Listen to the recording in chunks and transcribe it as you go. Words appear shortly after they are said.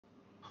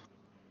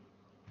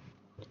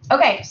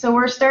Okay, so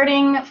we're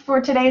starting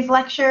for today's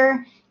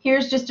lecture.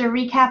 Here's just a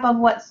recap of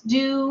what's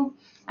due.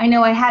 I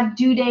know I have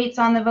due dates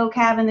on the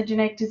vocab and the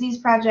genetic disease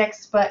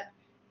projects, but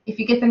if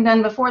you get them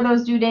done before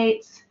those due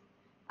dates,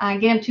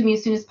 get them to me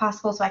as soon as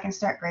possible so I can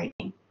start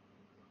grading.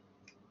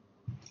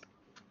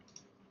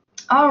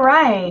 All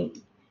right,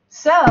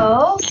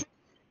 so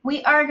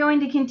we are going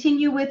to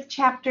continue with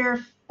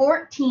chapter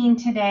 14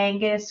 today and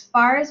get as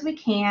far as we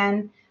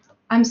can.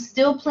 I'm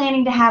still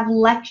planning to have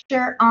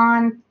lecture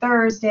on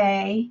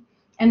Thursday,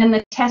 and then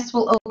the test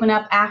will open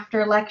up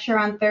after lecture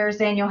on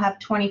Thursday, and you'll have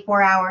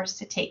 24 hours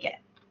to take it.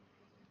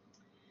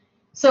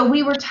 So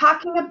we were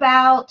talking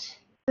about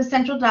the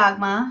central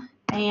dogma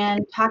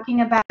and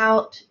talking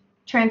about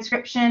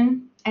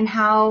transcription and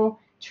how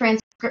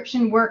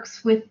transcription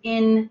works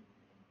within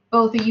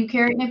both a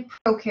eukaryote and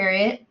a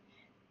prokaryote.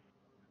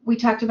 We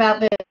talked about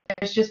that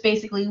there's just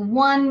basically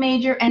one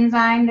major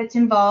enzyme that's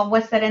involved.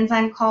 What's that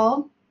enzyme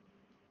called?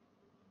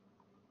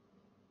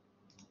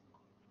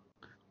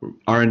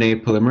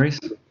 RNA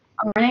polymerase.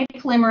 RNA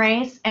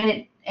polymerase,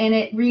 and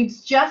it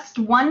reads just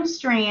one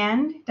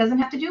strand, doesn't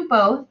have to do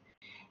both,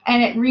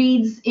 and it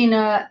reads in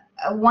a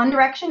one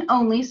direction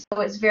only, so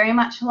it's very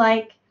much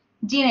like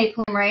DNA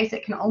polymerase.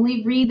 It can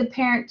only read the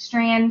parent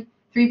strand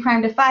 3'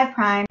 to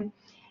 5',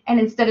 and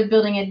instead of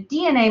building a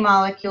DNA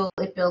molecule,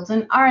 it builds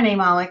an RNA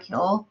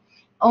molecule,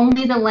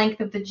 only the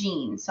length of the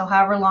gene, so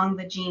however long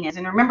the gene is.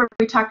 And remember,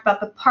 we talked about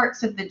the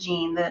parts of the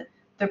gene, the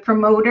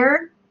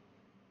promoter,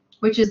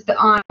 which is the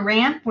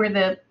on-ramp where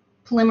the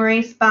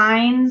polymerase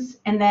binds,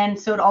 and then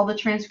so all the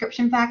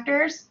transcription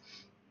factors.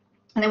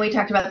 And then we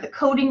talked about the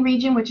coding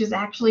region, which is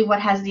actually what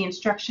has the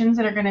instructions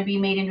that are going to be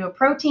made into a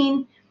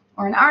protein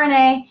or an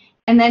RNA.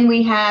 And then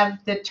we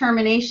have the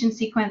termination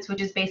sequence,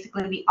 which is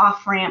basically the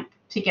off-ramp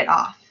to get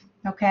off,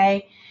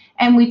 okay?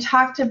 And we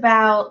talked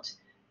about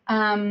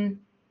the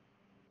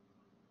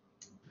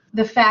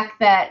fact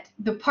that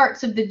the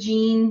parts of the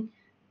gene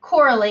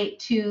correlate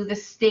to the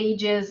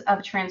stages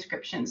of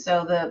transcription.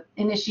 So the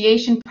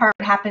initiation part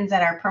happens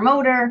at our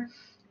promoter,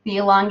 the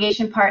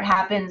elongation part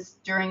happens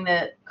during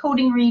the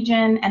coding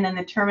region, and then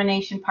the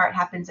termination part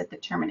happens at the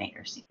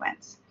terminator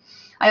sequence.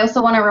 I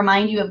also want to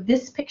remind you of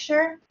this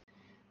picture,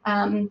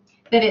 that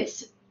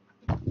it's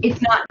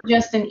not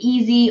just an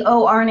easy,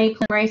 oh, RNA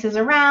polymerase is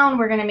around,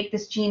 we're going to make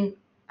this gene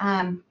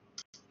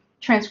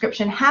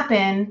transcription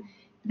happen,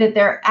 that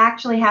there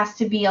actually has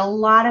to be a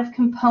lot of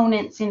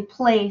components in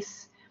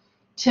place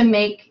to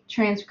make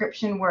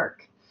transcription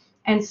work.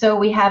 And so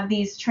we have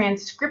these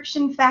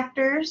transcription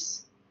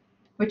factors,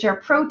 which are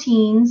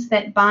proteins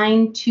that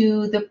bind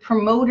to the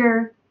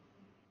promoter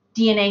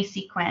DNA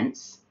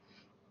sequence.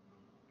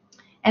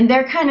 And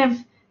they're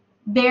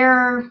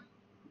there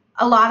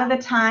a lot of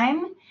the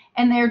time,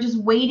 and they're just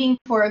waiting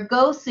for a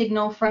go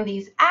signal from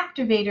these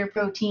activator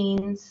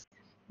proteins,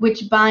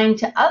 which bind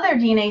to other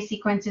DNA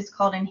sequences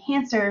called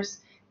enhancers,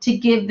 to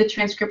give the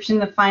transcription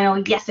the final,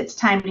 yes, it's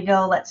time to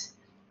go, let's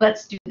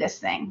do this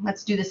thing.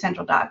 Let's do the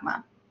central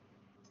dogma.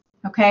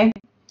 Okay?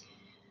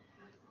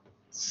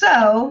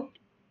 So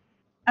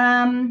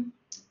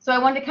I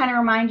wanted to kind of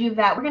remind you of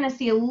that. We're going to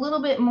see a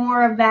little bit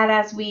more of that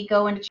as we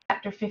go into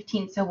chapter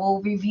 15, so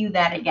we'll review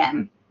that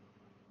again.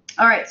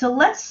 All right, so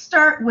let's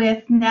start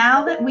with,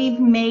 now that we've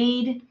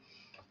made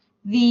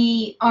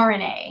the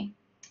RNA,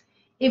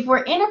 if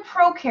we're in a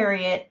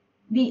prokaryote,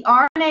 the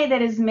RNA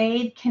that is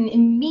made can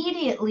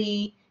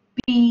immediately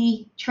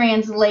be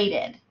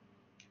translated.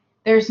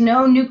 There's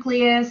no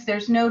nucleus,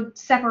 there's no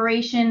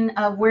separation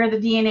of where the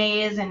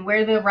DNA is and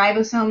where the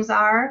ribosomes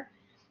are,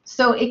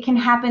 so it can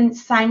happen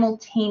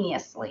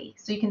simultaneously.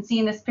 So you can see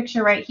in this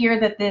picture right here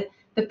that the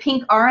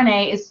pink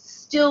RNA is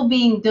still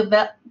being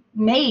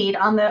made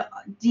on the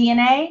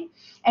DNA,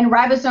 and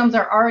ribosomes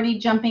are already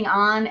jumping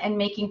on and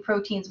making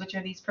proteins, which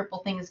are these purple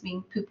things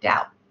being pooped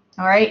out.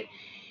 All right?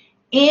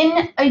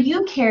 In a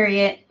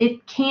eukaryote,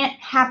 it can't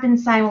happen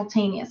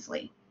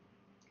simultaneously.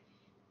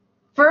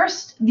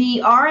 First,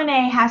 the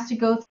RNA has to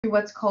go through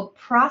what's called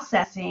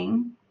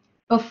processing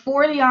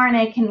before the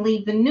RNA can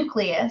leave the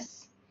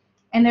nucleus,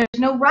 and there's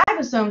no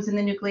ribosomes in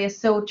the nucleus,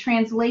 so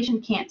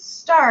translation can't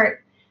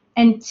start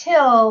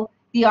until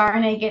the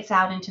RNA gets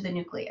out into the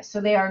nucleus. So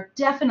they are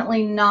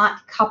definitely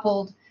not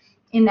coupled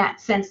in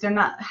that sense. They're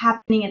not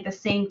happening at the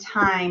same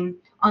time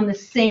on the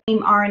same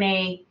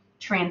RNA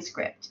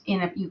transcript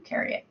in a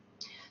eukaryote.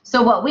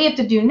 So what we have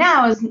to do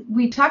now is,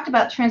 we talked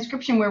about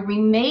transcription where we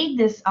made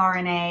this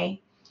RNA.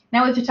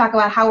 Now we have to talk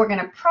about how we're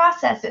going to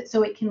process it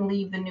so it can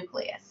leave the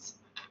nucleus.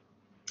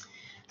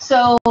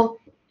 So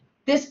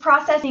this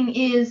processing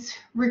is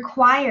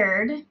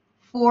required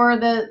for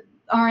the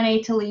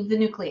RNA to leave the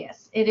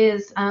nucleus. It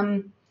is,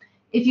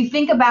 if you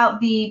think about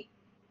the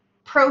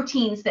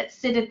proteins that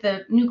sit at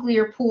the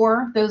nuclear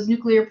pore, those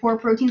nuclear pore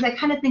proteins, I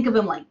kind of think of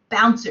them like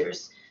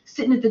bouncers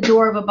sitting at the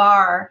door of a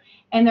bar,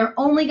 and they're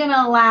only going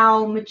to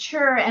allow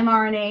mature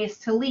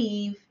mRNAs to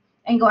leave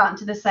and go out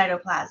into the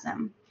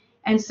cytoplasm.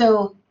 And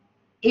so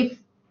if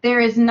there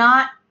is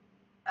not,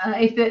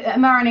 if the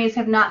mRNAs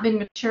have not been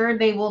matured,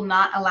 they will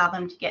not allow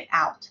them to get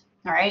out.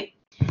 All right.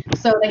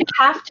 So they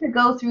have to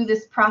go through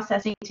this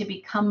processing to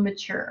become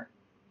mature.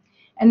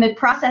 And the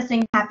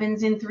processing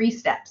happens in 3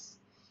 steps.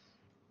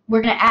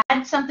 We're going to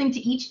add something to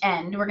each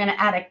end. We're going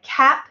to add a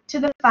cap to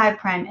the 5'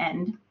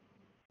 end,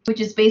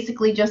 which is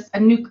basically just a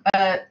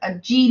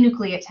G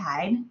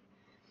nucleotide.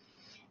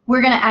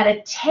 We're going to add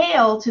a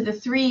tail to the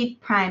 3'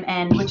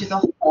 end, which is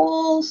a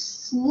whole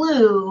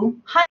slew,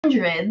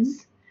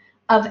 hundreds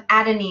of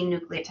adenine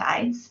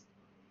nucleotides.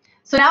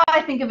 So now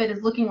I think of it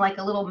as looking like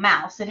a little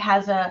mouse. It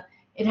has a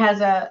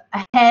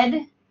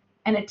head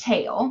and a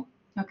tail,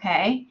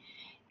 okay?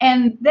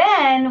 And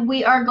then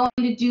we are going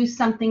to do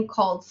something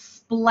called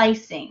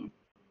splicing,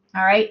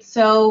 all right?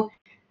 So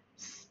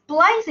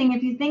splicing,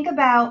 if you think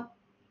about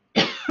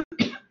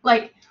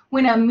like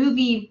when a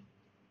movie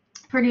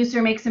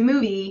producer makes a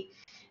movie,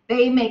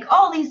 they make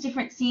all these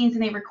different scenes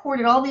and they record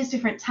it all these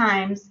different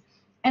times.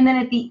 And then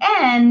at the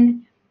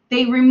end,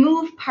 they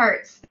remove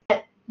parts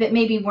that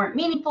maybe weren't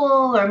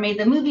meaningful or made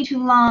the movie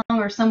too long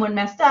or someone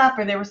messed up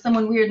or there was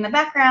someone weird in the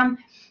background,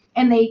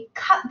 and they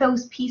cut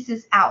those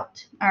pieces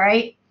out, all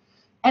right?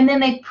 And then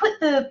they put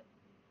the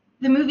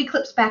movie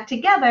clips back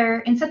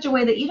together in such a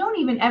way that you don't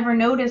even ever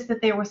notice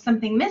that there was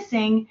something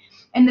missing,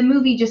 and the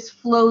movie just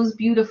flows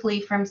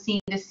beautifully from scene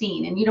to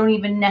scene, and you don't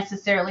even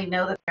necessarily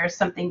know that there's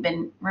something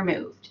been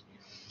removed.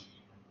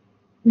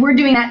 We're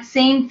doing that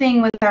same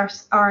thing with our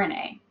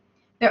RNA.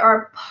 There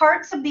are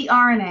parts of the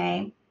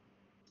RNA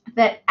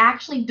that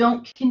actually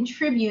don't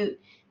contribute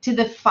to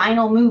the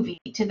final movie,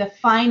 to the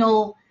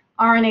final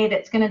RNA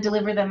that's going to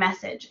deliver the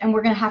message, and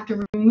we're going to have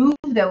to remove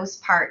those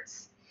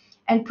parts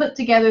and put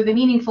together the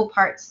meaningful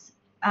parts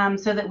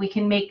so that we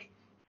can make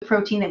the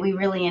protein that we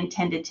really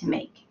intended to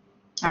make.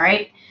 All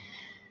right.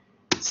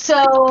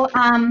 So,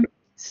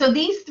 so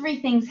these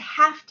 3 things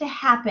have to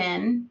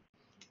happen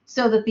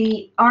so that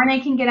the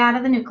RNA can get out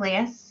of the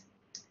nucleus.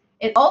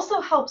 It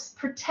also helps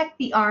protect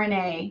the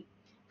RNA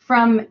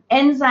from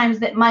enzymes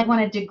that might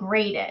want to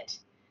degrade it.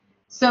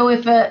 So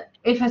if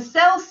a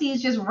cell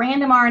sees just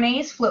random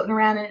RNAs floating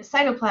around in its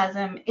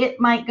cytoplasm, it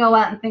might go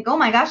out and think, oh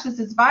my gosh, this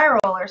is viral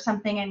or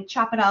something, and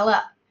chop it all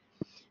up.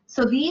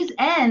 So these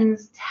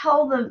ends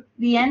tell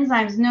the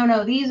enzymes,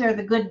 no, these are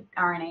the good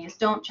RNAs,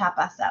 don't chop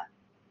us up.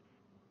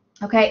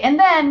 Okay, and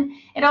then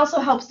it also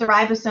helps the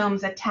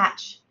ribosomes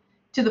attach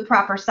to the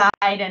proper side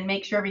and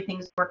make sure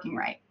everything's working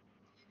right.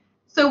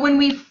 So when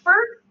we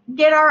first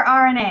get our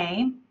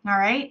RNA, all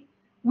right,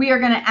 we are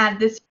going to add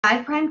this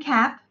 5'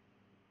 cap,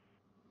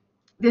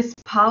 this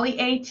poly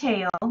A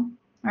tail,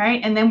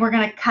 right, and then we're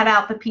going to cut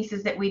out the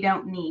pieces that we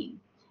don't need.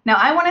 Now,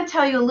 I want to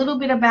tell you a little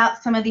bit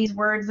about some of these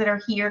words that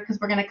are here because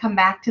we're going to come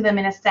back to them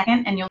in a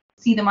second, and you'll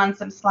see them on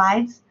some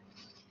slides.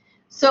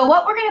 So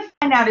what we're going to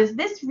find out is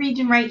this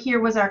region right here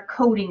was our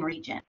coding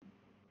region.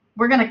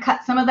 We're going to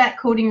cut some of that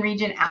coding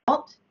region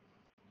out.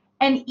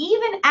 And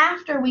even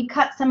after we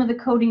cut some of the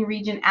coding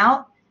region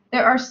out,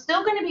 there are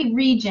still going to be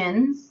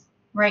regions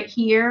right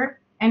here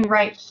and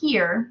right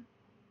here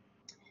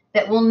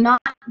that will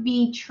not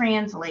be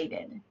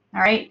translated,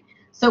 all right?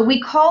 So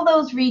we call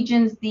those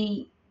regions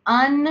the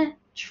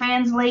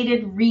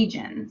untranslated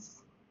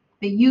regions,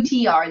 the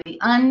UTR, the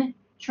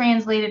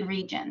untranslated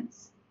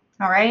regions,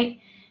 all right?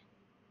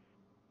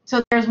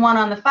 So there's one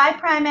on the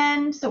 5'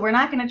 end, so we're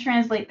not going to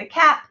translate the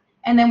cap,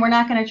 and then we're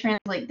not going to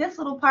translate this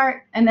little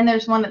part, and then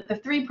there's one at the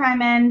 3'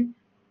 end,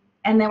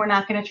 and then we're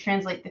not going to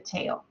translate the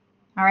tail.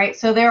 All right,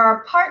 so there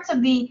are parts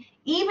of the,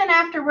 even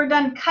after we're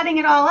done cutting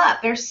it all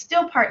up, there's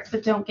still parts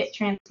that don't get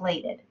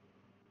translated.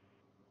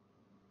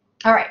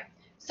 All right,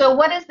 so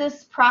what does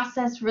this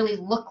process really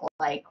look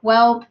like?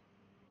 Well,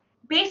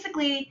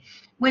 basically,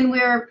 when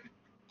we're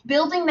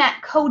building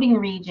that coding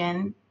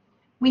region,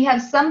 we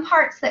have some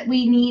parts that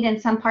we need and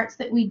some parts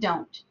that we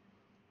don't.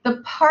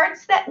 The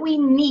parts that we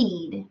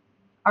need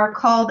are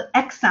called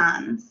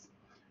exons.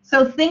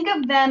 So think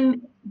of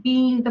them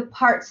being the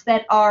parts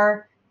that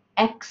are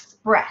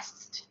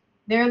expressed.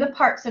 They're the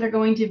parts that are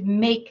going to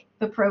make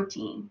the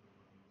protein.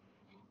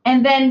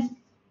 And then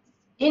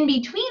in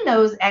between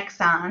those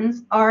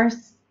exons are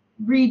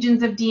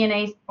regions of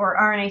DNA or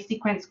RNA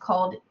sequence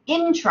called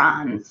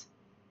introns.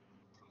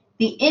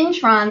 The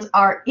introns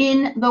are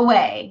in the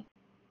way.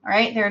 All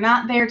right, they're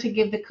not there to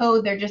give the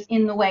code, they're just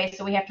in the way,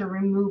 so we have to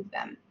remove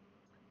them.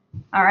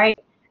 All right,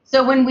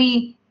 so when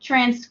we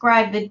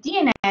transcribe the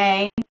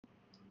DNA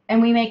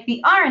and we make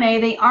the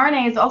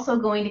RNA is also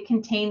going to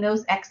contain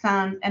those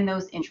exons and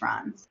those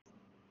introns.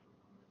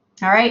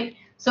 All right,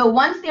 so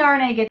once the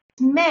RNA gets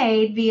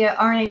made via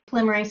RNA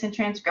polymerase and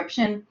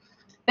transcription,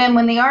 then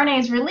when the RNA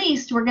is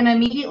released, we're going to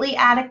immediately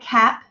add a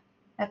cap,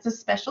 that's a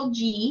special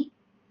G,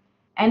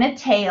 and a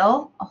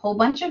tail, a whole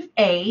bunch of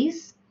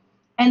A's.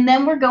 And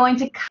then we're going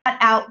to cut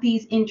out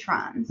these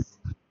introns.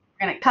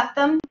 We're going to cut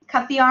them,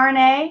 cut the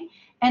RNA,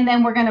 and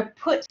then we're going to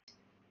put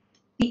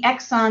the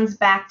exons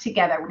back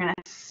together. We're going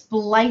to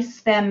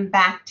splice them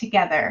back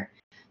together.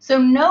 So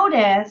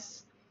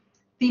notice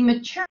the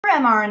mature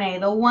mRNA,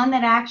 the one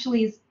that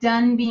actually is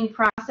done being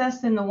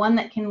processed and the one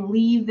that can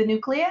leave the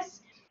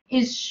nucleus,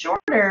 is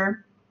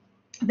shorter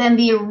than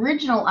the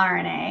original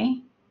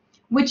RNA,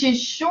 which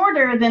is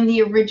shorter than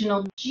the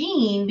original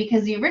gene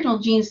because the original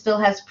gene still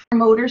has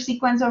promoter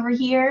sequence over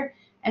here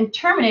and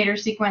terminator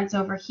sequence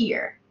over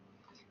here.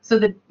 So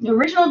the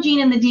original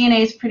gene in the DNA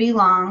is pretty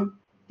long.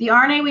 The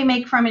RNA we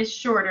make from it is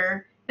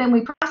shorter. Then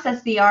we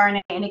process the RNA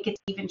and it gets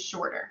even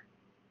shorter.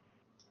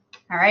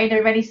 All right,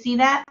 everybody see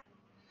that?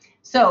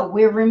 So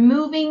we're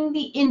removing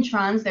the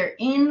introns, they're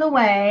in the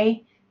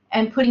way,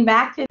 and putting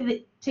back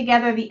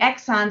together the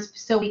exons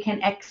so we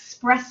can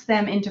express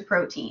them into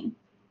protein.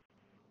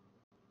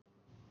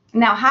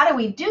 Now, how do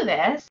we do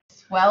this?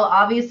 Well,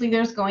 obviously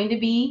there's going to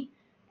be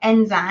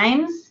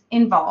enzymes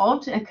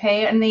involved,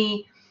 okay, and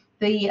the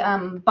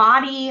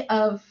body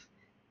of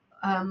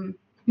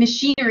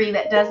machinery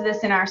that does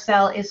this in our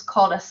cell is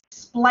called a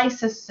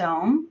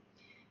spliceosome.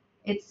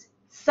 It's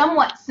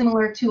somewhat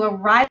similar to a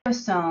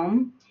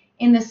ribosome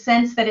in the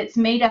sense that it's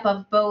made up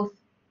of both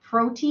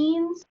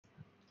proteins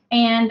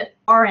and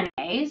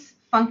RNAs,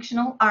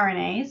 functional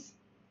RNAs.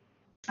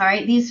 All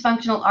right, these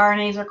functional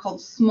RNAs are called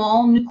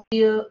small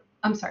nuclear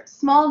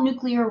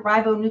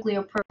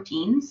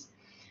ribonucleoproteins,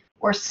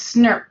 or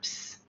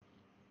SNRPs.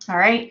 All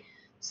right,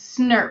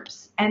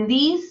 SNRPs. And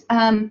these,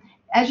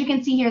 as you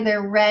can see here,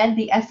 they're red.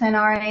 The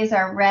snRNAs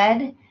are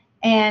red,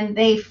 and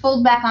they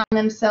fold back on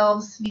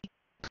themselves via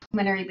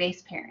complementary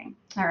base pairing.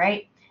 All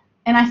right,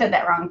 and I said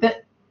that wrong.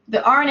 The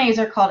RNAs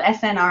are called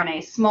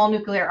snRNAs, small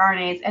nuclear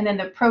RNAs, and then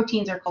the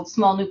proteins are called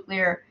small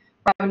nuclear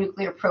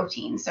ribonuclear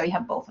proteins. So you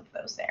have both of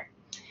those there.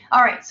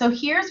 All right, so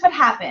here's what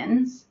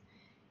happens.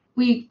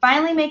 We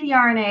finally make the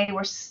RNA.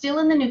 We're still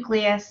in the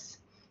nucleus.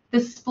 The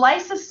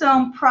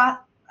spliceosome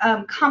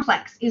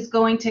complex is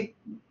going to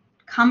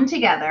come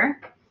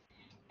together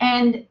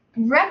and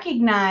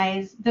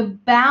recognize the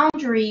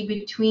boundary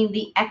between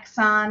the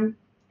exon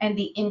and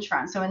the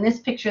intron. So in this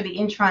picture, the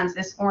intron is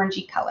this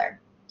orangey color.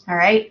 All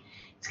right,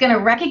 it's going to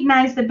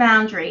recognize the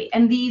boundary,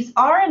 and these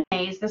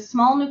RNAs, the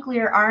small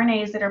nuclear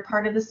RNAs that are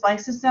part of the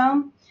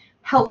spliceosome,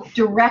 help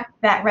direct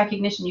that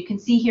recognition. You can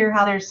see here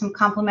how there's some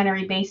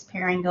complementary base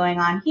pairing going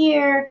on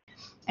here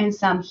and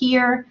some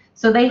here,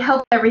 so they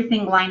help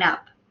everything line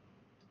up.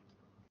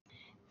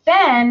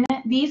 Then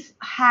these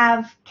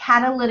have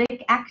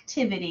catalytic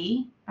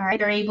activity. All right,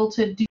 they're able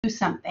to do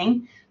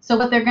something. So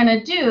what they're going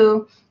to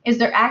do is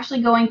they're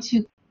actually going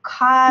to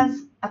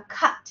cause a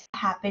cut to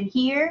happen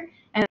here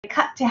and a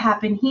cut to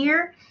happen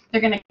here.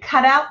 They're going to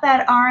cut out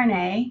that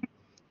RNA,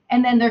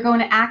 and then they're going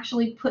to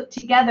actually put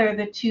together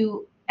the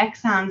two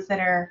exons that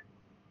are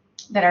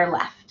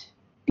left.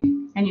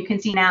 And you can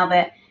see now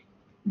that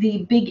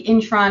the big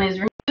intron is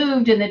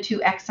removed and the two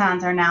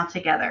exons are now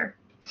together.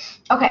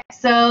 Okay,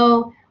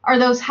 so are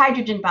those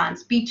hydrogen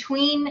bonds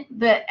between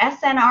the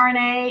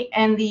snRNA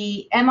and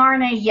the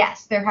mRNA?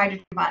 Yes, they're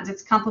hydrogen bonds.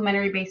 It's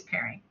complementary base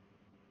pairing.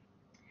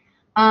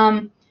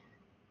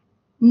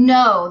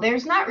 No,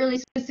 there's not really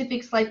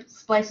specific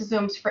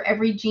spliceosomes for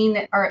every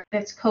gene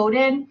that's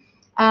coded.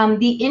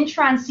 The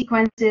intron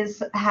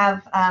sequences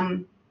have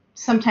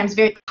sometimes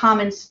very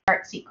common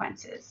start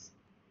sequences.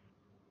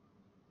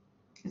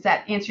 Does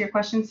that answer your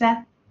question,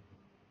 Seth?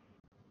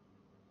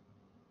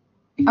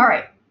 All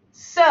right,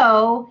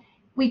 so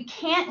we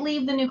can't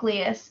leave the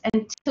nucleus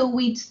until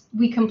we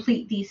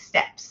complete these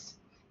steps.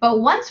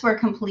 But once we're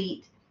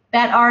complete,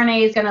 that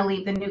RNA is going to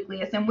leave the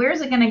nucleus. And where is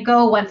it going to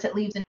go once it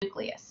leaves the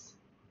nucleus?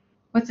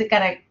 What's it got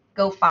to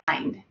go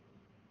find?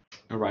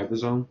 A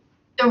ribosome?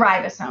 The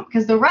ribosome,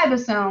 because the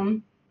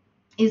ribosome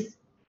is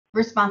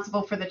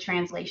responsible for the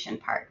translation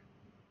part.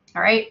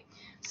 All right,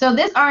 so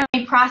this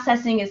RNA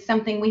processing is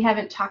something we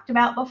haven't talked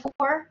about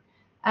before.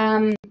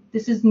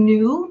 This is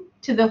new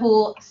to the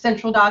whole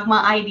central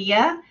dogma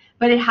idea,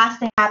 but it has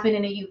to happen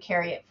in a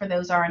eukaryote for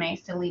those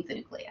RNAs to leave the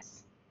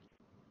nucleus.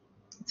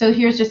 So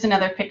here's just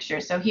another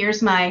picture. So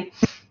here's my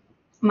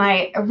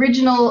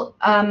original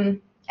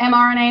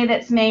mRNA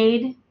that's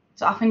made.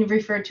 It's often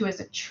referred to as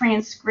a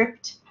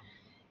transcript.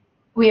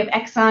 We have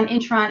exon,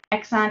 intron,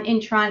 exon,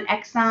 intron,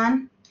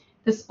 exon.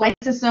 The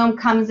spliceosome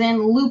comes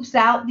in, loops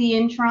out the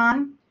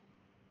intron,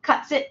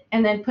 cuts it,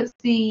 and then puts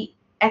the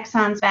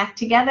exons back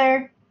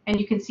together. And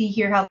you can see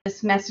here how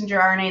this messenger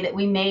RNA that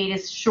we made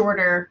is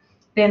shorter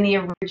than the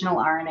original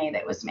RNA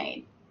that was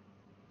made.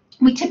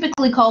 We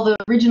typically call the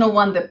original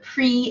one the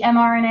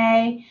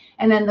pre-mRNA,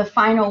 and then the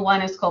final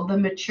one is called the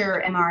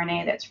mature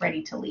mRNA that's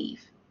ready to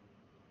leave.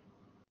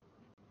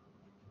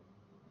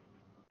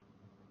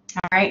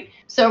 All right,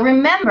 so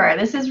remember,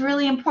 this is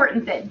really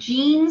important, that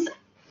genes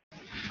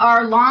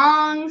are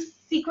long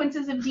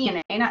sequences of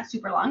DNA, not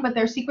super long, but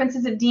they're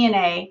sequences of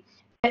DNA,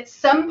 that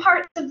some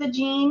parts of the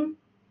gene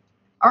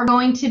are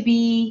going to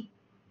be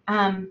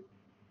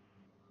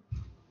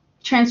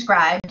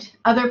transcribed,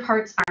 other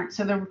parts aren't.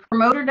 So the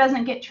promoter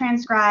doesn't get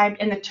transcribed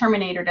and the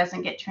terminator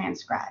doesn't get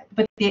transcribed,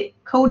 but the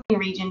coding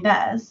region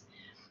does.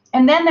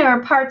 And then there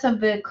are parts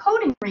of the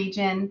coding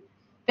region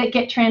that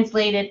get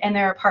translated, and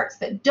there are parts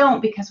that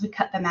don't because we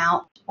cut them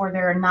out, or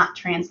there are not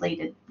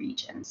translated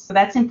regions. So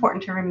that's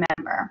important to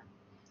remember.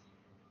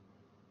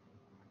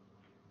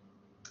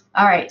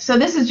 All right, so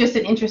this is just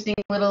an interesting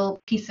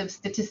little piece of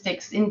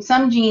statistics. In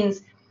some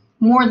genes,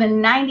 more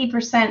than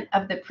 90%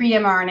 of the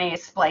pre-mRNA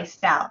is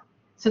spliced out.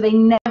 So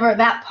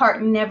that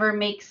part never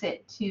makes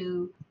it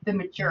to the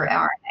mature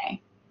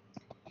RNA.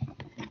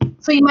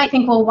 So you might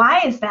think, well,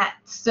 why is that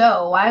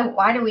so?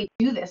 Why do we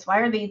do this? Why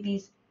are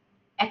these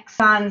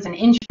exons and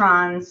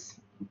introns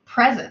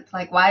present?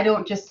 Like, why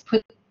don't just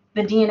put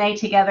the DNA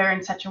together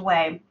in such a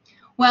way?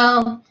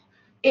 Well,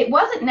 it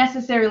wasn't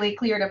necessarily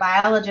clear to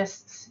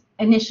biologists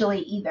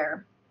initially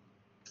either.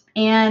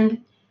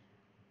 And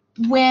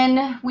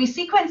when we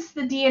sequenced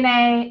the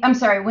DNA,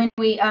 when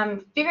we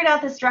figured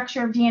out the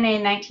structure of DNA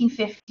in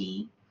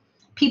 1950,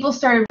 people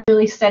started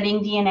really studying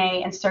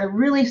DNA and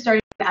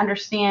starting to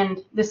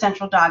understand the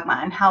central dogma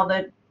and how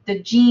the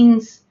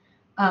genes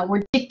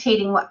were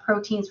dictating what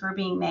proteins were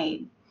being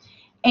made.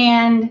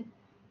 And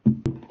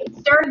it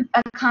started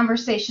a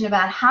conversation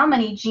about how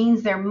many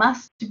genes there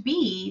must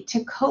be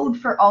to code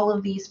for all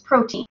of these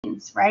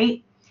proteins,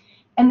 right?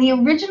 And the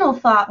original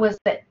thought was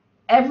that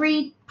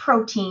every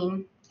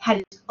protein had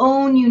its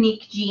own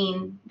unique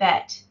gene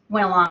that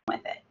went along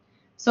with it.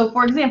 So,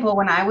 for example,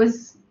 when I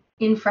was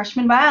in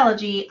freshman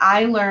biology,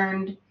 I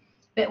learned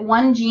that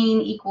one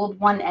gene equaled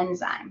one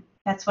enzyme.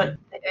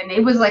 And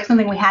it was like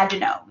something we had to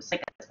know. It was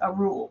like a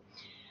rule.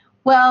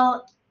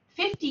 Well,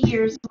 50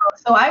 years ago,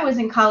 so I was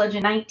in college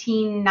in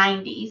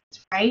 1990s,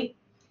 right?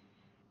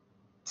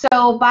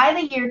 So by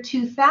the year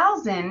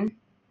 2000,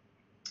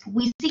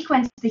 we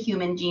sequenced the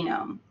human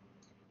genome.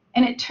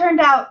 And it turned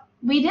out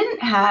we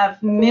didn't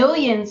have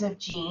millions of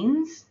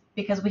genes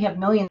because we have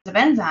millions of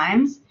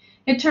enzymes.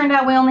 It turned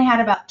out we only had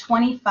about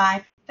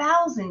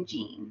 25,000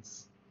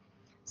 genes.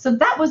 So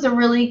that was a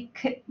really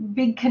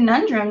big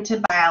conundrum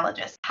to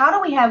biologists. How do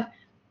we have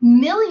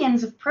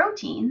millions of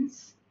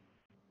proteins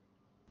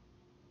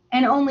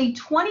and only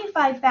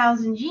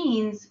 25,000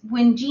 genes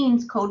when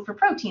genes code for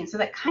proteins? So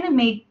that kind of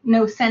made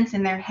no sense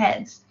in their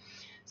heads.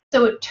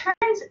 So it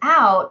turns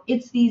out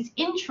it's these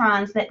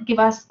introns that give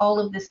us all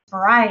of this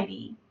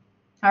variety,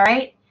 all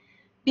right?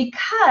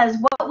 Because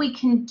what we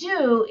can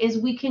do is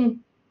we can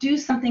do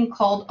something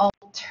called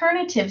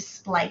alternative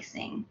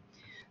splicing.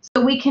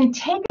 So we can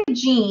take a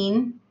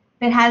gene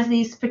that has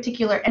these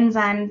particular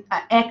enzyme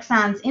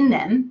exons in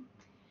them,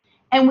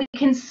 and we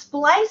can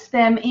splice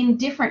them in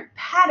different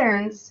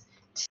patterns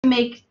to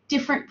make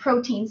different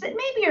proteins that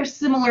maybe are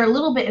similar a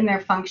little bit in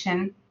their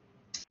function,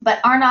 but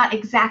are not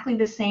exactly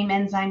the same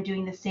enzyme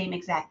doing the same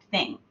exact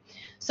thing.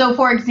 So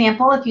for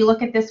example, if you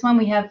look at this one,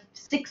 we have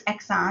 6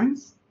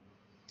 exons.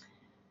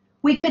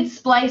 We could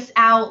splice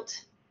out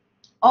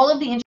all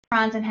of the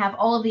introns and have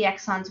all of the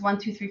exons 1,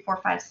 2, 3, 4,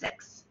 5,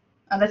 6.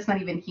 Oh, that's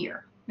not even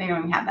here. They don't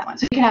even have that one.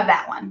 So we can have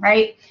that one,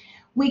 right?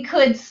 We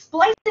could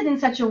splice it in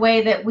such a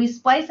way that we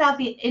splice out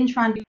the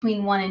intron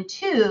between 1 and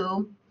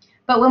 2,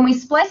 but when we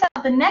splice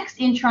out the next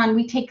intron,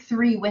 we take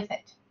 3 with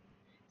it.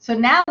 So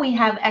now we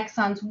have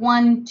exons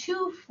 1,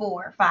 2,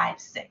 4, 5,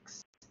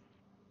 6.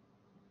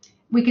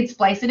 We could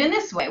splice it in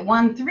this way,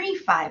 1, 3,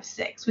 5,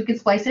 6. We could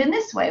splice it in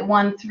this way,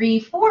 1, 3,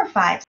 4,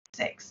 5,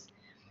 6.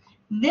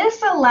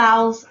 This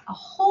allows a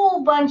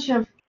whole bunch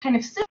of kind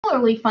of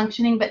similarly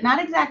functioning, but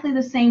not exactly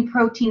the same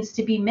proteins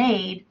to be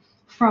made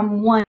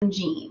from one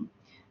gene.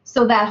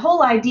 So that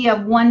whole idea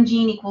of one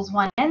gene equals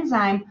one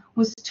enzyme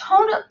was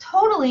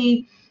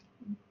totally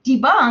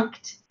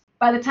debunked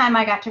by the time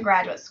I got to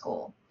graduate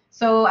school.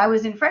 So I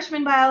was in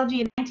freshman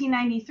biology in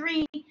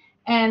 1993,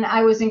 and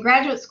I was in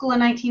graduate school in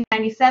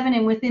 1997,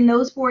 and within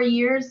those 4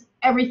 years,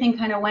 everything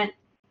kind of went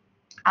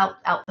out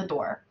the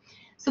door.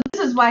 So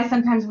this is why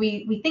sometimes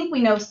we think we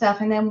know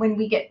stuff, and then when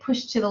we get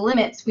pushed to the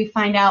limits, we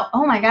find out,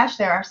 oh my gosh,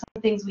 there are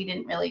some things we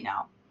didn't really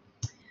know.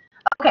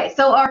 Okay,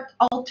 so our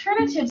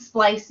alternative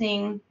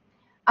splicing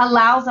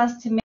allows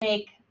us to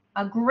make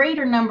a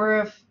greater number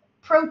of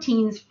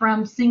proteins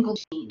from single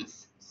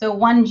genes. So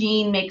one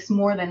gene makes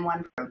more than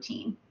one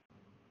protein.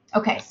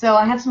 Okay, so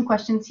I have some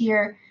questions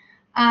here.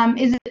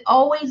 Is it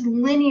always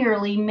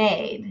linearly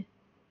made?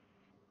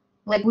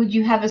 Like, would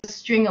you have a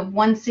string of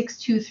 1, 6,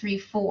 2, 3,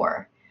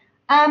 4?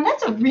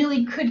 That's a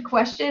really good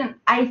question.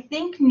 I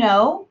think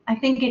no. I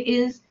think it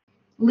is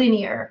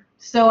linear.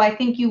 So I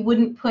think you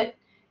wouldn't flip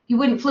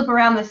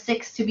around the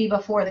 6 to be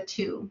before the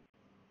 2.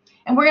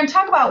 And we're going to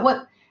talk about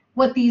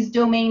what these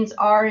domains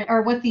are,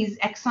 or what these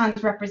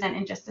exons represent,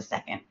 in just a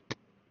second.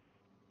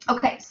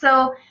 Okay,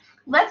 so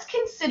let's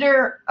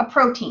consider a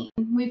protein.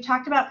 We've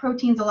talked about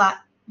proteins a lot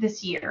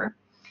this year.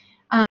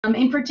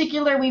 In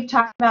particular, we've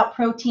talked about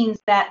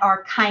proteins that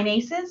are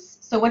kinases.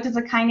 So what does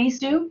a kinase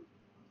do?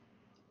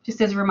 Just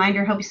as a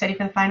reminder, help you study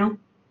for the final.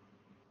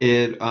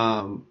 It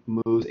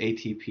moves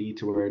ATP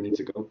to where it needs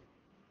to go.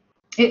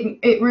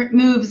 It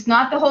moves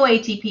not the whole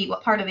ATP.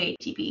 What part of the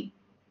ATP?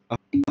 A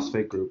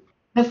phosphate group.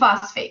 The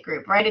phosphate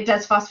group, right? It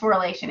does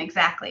phosphorylation,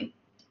 exactly.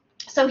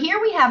 So here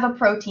we have a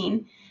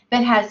protein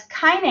that has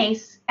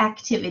kinase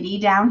activity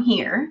down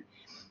here.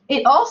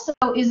 It also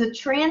is a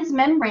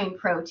transmembrane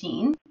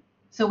protein.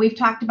 So we've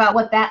talked about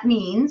what that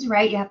means,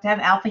 right? You have to have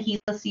alpha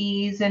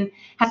helices and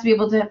has to be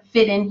able to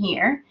fit in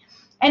here.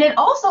 And it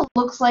also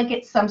looks like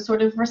it's some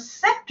sort of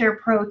receptor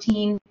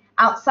protein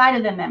outside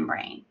of the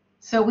membrane.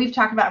 So we've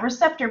talked about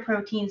receptor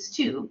proteins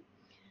too.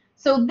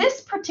 So this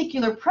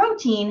particular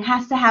protein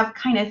has to have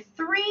kind of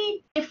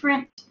 3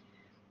 different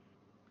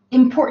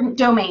important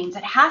domains.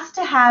 It has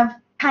to have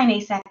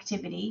kinase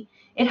activity,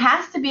 it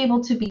has to be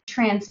able to be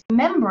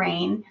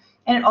transmembrane,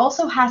 and it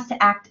also has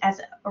to act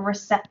as a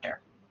receptor.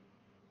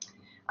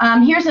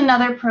 Here's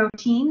another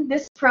protein.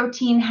 This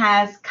protein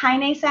has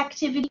kinase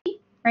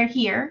activity right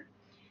here.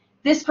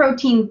 This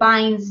protein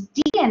binds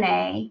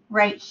DNA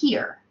right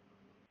here.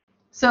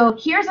 So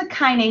here's a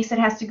kinase that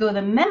has to go to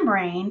the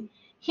membrane.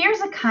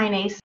 Here's a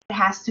kinase that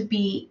has to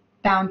be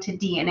bound to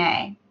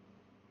DNA.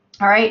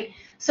 All right,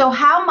 so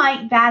how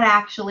might that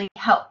actually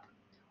help?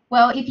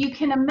 Well, if you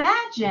can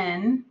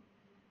imagine,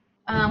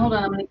 hold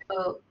on, I'm going to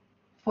go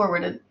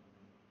forward,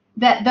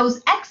 that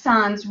those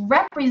exons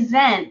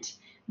represent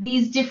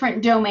these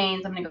different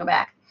domains. I'm going to go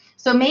back.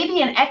 So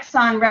maybe an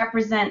exon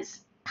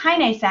represents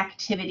kinase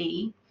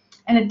activity,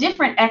 and a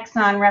different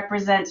exon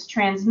represents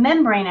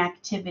transmembrane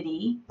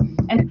activity,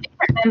 and a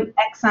different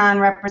exon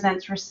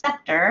represents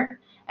receptor,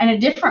 and a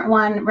different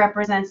one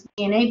represents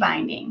DNA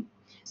binding.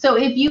 So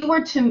if you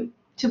were to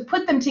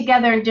put them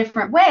together in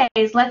different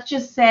ways, let's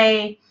just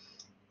say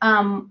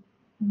 1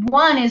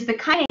 is the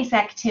kinase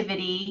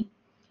activity,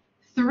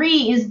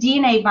 3 is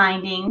DNA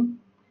binding,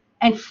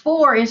 and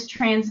 4 is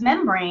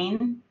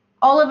transmembrane.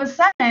 All of a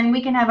sudden,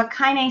 we can have a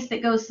kinase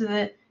that goes to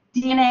the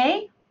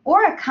DNA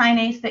or a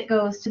kinase that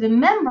goes to the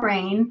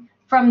membrane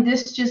from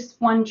this just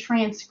one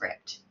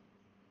transcript.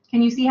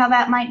 Can you see how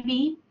that might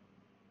be?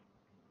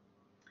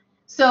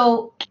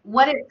 So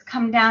what it's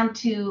come down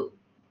to,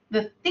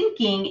 the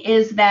thinking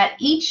is that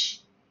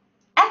each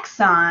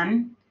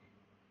exon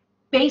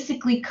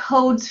basically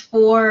codes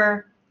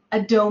for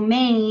a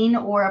domain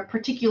or a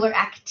particular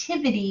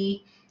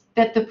activity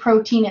that the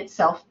protein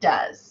itself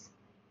does.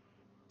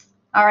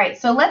 All right,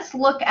 so let's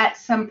look at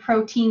some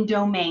protein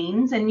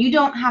domains, and you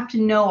don't have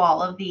to know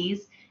all of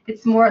these.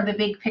 It's more of the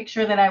big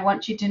picture that I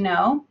want you to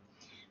know.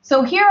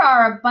 So here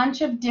are a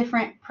bunch of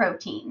different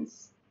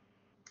proteins.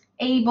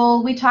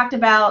 ABL, we talked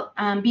about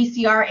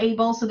BCR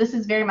ABL, so this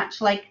is very much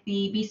like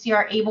the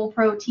BCR ABL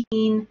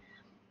protein.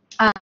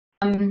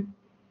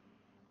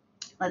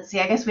 Let's see,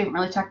 I guess we haven't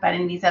really talked about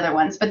any of these other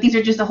ones, but these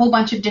are just a whole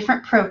bunch of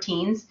different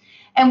proteins.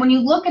 And when you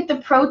look at the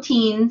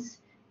proteins,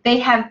 they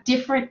have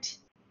different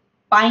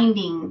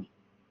binding,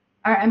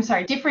 or I'm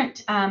sorry,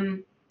 different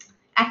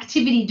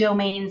activity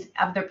domains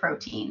of the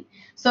protein.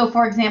 So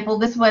for example,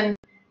 this one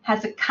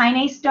has a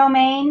kinase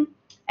domain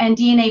and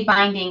DNA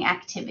binding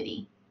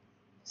activity.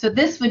 So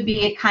this would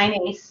be a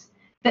kinase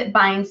that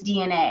binds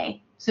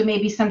DNA. So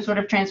maybe some sort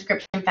of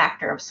transcription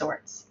factor of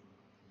sorts.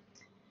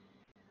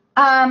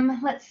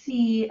 Let's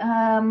see,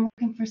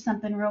 looking for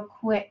something real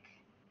quick.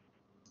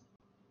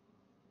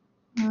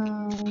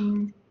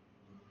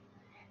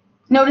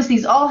 Notice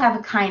these all have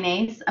a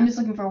kinase. I'm just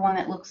looking for one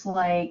that looks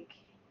like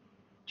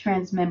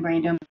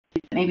transmembrane domain.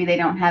 Maybe they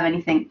don't have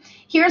anything.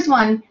 Here's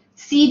one,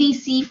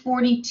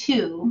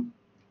 CDC42.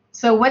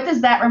 So what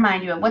does that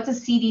remind you of? What's a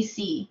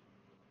CDC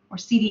or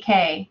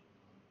CDK?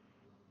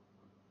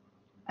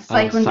 A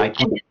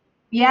cyclin-dependent.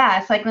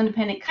 Yeah, a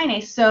cyclin-dependent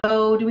kinase. So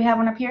do we have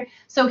one up here?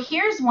 So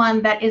here's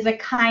one that is a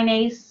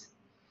kinase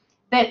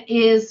that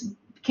is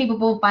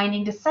capable of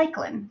binding to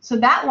cyclin. So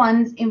that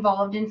one's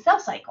involved in cell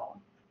cycle,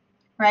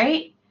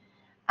 right?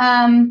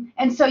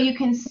 And so you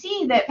can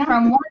see that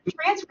from one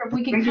transcript,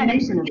 we can kind of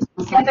put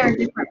it together in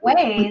different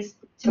ways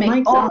to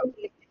make all of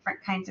these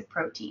different kinds of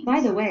proteins. By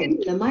the way,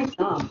 the mic's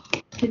off.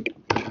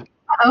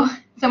 Oh,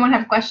 someone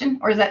have a question,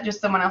 or is that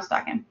just someone else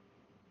talking?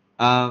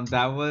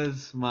 That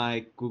was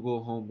my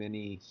Google Home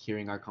Mini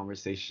hearing our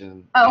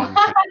conversation. Oh,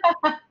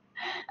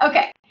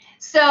 okay.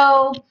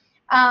 So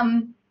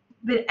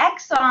the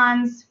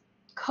exons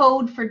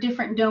code for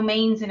different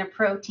domains in a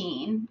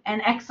protein,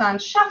 and exon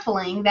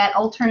shuffling, that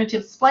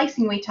alternative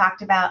splicing we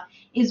talked about,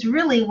 is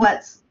really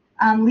what's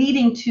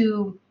leading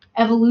to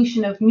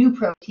evolution of new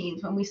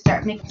proteins when we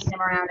start mixing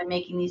them around and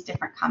making these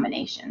different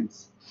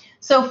combinations.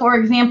 So for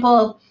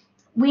example,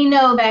 we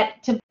know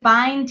that to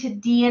bind to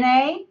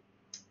DNA,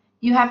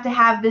 you have to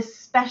have this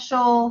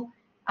special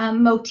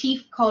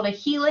motif called a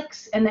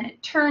helix, and then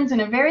it turns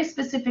in a very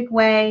specific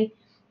way,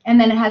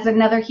 and then it has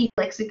another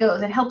helix.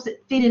 It helps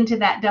it fit into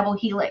that double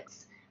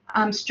helix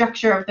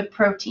structure of the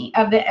protein,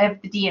 of the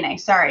DNA,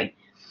 sorry.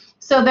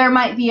 So there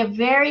might be a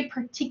very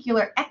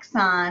particular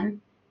exon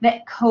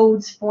that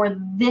codes for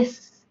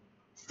this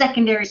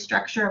secondary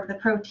structure of the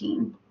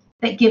protein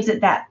that gives it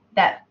that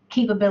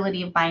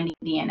capability of binding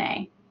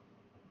DNA.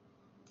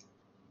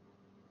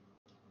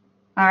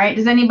 All right,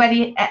 does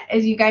anybody,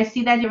 as you guys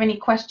see that, do you have any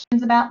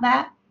questions about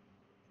that?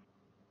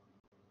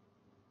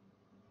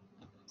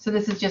 So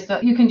this is just,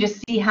 you can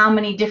just see how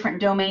many different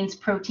domains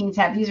proteins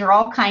have. These are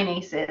all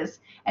kinases.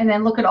 And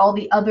then look at all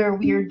the other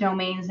weird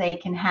domains they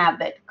can have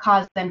that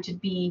cause them to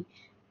be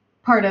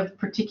part of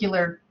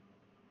particular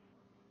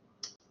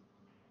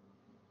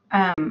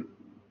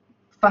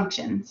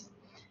functions.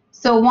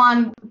 So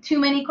Juan, too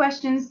many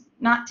questions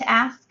not to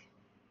ask?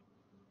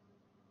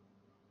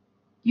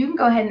 You can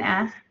go ahead and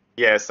ask.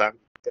 Yes, I'm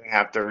going to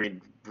have to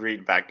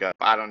read back up.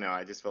 I don't know.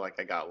 I just feel like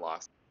I got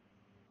lost.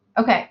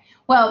 Okay,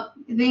 well,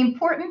 the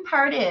important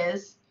part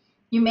is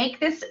you make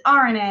this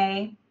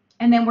RNA,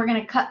 and then we're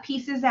going to cut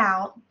pieces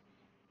out,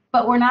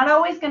 but we're not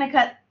always going to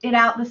cut it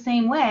out the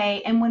same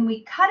way. And when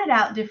we cut it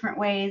out different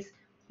ways,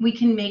 we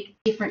can make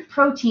different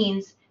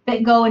proteins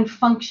that go and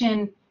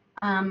function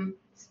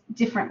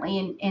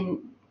differently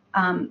in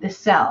the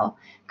cell.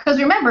 Because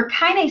remember,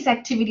 kinase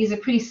activity is a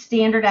pretty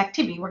standard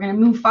activity. We're going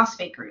to move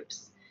phosphate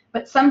groups.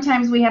 But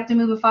sometimes we have to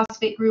move a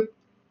phosphate group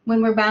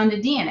when we're bound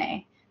to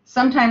DNA.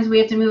 Sometimes we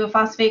have to move a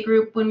phosphate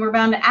group when we're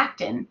bound to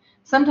actin.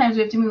 Sometimes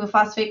we have to move a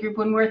phosphate group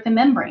when we're at the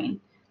membrane.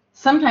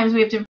 Sometimes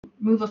we have to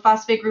move a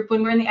phosphate group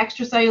when we're in the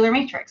extracellular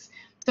matrix.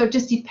 So it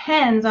just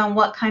depends on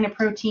what kind of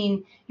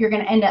protein you're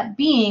going to end up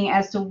being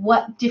as to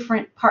what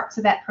different parts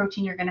of that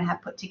protein you're going to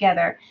have put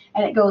together.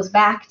 And it goes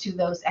back to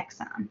those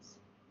exons.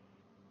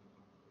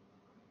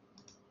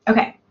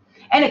 Okay,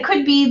 and it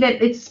could be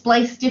that it's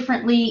spliced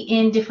differently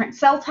in different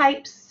cell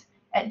types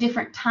at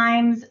different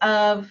times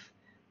of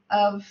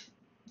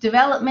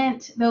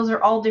development. Those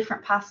are all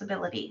different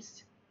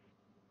possibilities.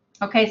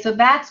 Okay, so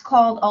that's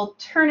called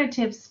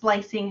alternative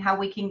splicing, how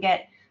we can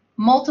get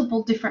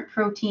multiple different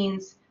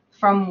proteins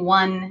from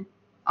one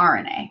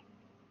RNA.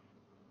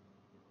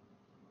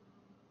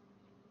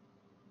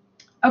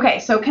 Okay,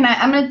 so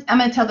I'm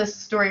gonna tell this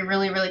story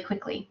really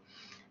quickly.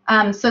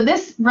 So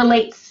this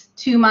relates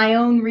to my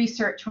own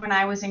research when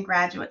I was in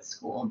graduate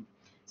school.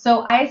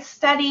 So I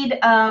studied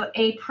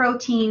a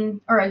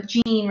protein, or a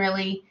gene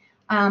really,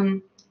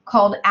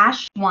 called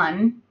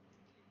ASH1,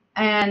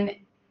 and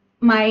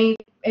my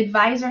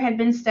advisor had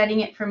been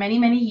studying it for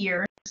many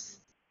years,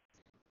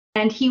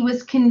 and he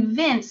was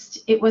convinced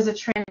it was a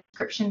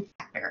transcription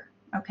factor,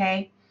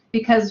 okay?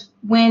 Because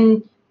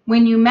when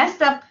you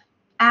messed up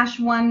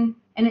ASH1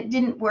 and it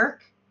didn't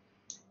work,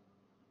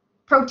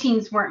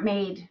 proteins weren't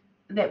made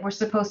that were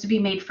supposed to be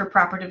made for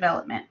proper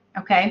development,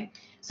 okay?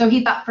 So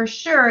he thought for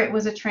sure it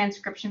was a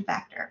transcription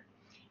factor.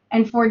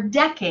 And for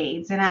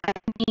decades, and I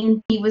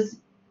mean,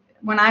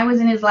 when I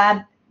was in his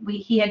lab,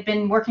 he had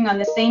been working on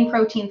the same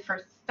protein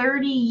for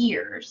 30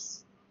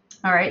 years,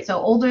 all right, so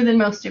older than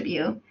most of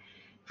you.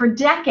 For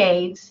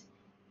decades,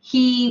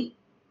 he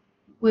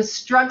was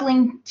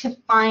struggling to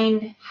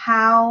find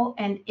how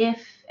and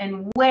if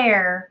and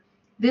where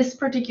this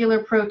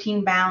particular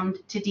protein bound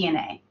to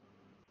DNA.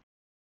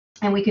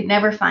 And we could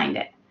never find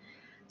it.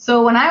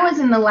 So when I was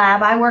in the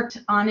lab, I worked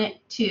on it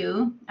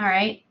too, all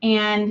right,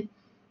 and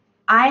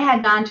I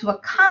had gone to a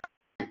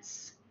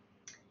conference.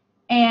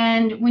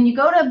 And when you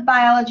go to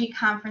biology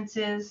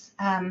conferences,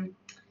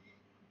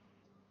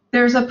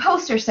 there's a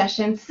poster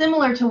session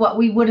similar to what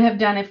we would have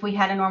done if we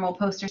had a normal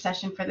poster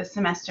session for the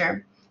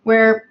semester,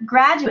 where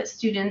graduate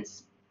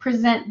students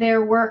present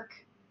their work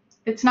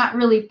that's not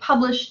really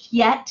published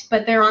yet,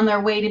 but they're on their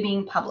way to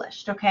being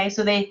published, okay?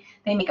 So they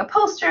make a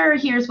poster,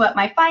 here's what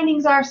my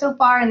findings are so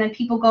far, and then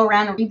people go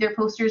around and read their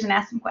posters and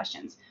ask them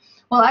questions.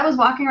 Well, I was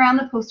walking around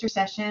the poster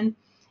session,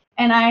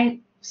 and I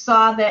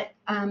saw that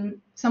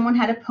someone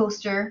had a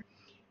poster,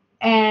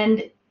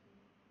 and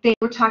they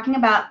were talking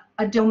about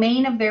a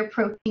domain of their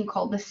protein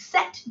called the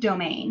set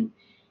domain.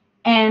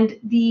 And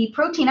the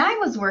protein I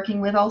was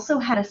working with also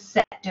had a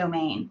set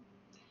domain.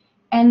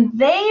 And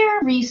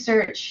their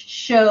research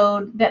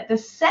showed that the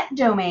set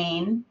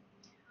domain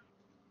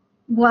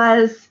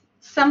was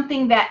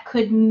something that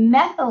could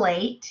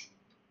methylate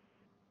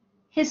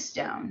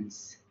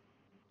histones.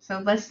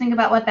 So let's think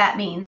about what that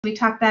means. We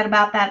talked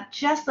about that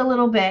just a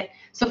little bit.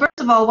 So first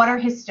of all, what are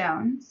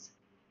histones?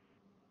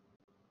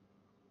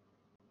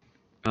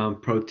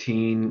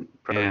 Protein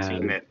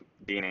that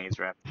DNA is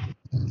wrapped.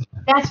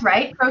 That's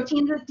right.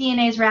 Proteins that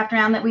DNA is wrapped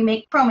around that we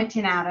make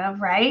chromatin out of,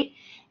 right?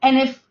 And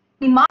if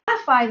we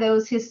modify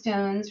those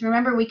histones,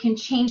 remember we can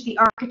change the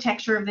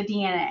architecture of the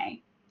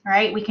DNA,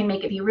 right? We can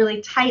make it be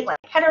really tight like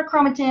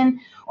heterochromatin,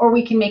 or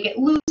we can make it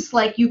loose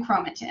like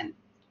euchromatin,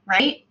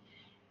 right?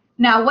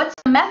 Now, what's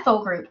the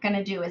methyl group going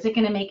to do? Is it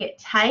going to make it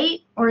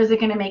tight, or is it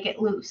going to make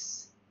it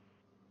loose?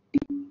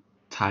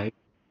 Tight.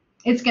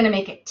 It's going to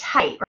make it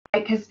tight,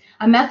 right? Because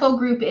a methyl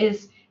group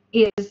is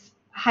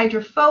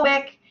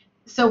hydrophobic.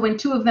 So when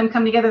two of them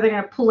come together, they're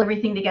going to pull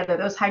everything together.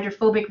 Those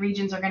hydrophobic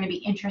regions are going to be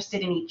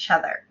interested in each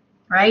other,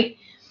 right?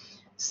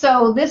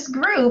 So this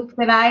group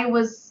that I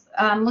was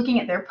looking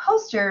at their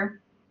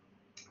poster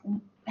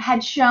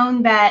had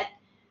shown that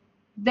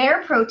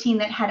their protein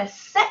that had a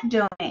set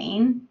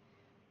domain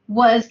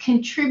was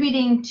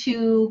contributing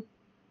to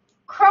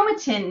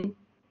chromatin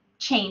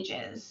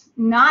changes,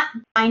 not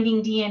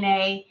binding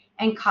DNA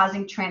and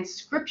causing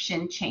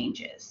transcription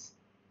changes.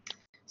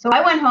 So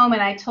I went home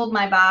and I told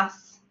my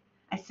boss,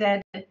 I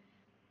said,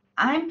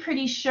 I'm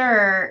pretty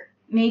sure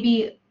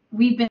maybe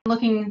we've been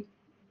looking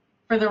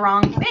for the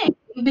wrong thing.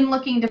 We've been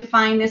looking to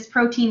find this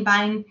protein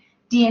bind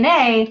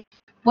DNA.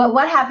 Well,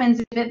 what happens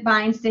if it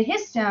binds to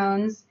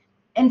histones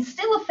and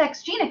still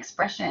affects gene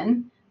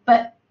expression,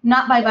 but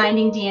not by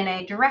binding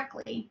DNA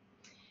directly?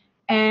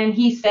 And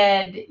he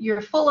said,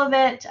 you're full of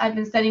it. I've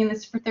been studying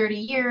this for 30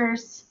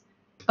 years,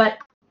 but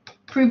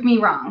prove me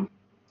wrong.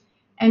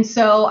 And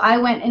so I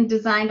went and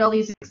designed all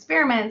these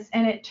experiments,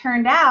 and it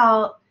turned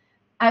out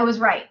I was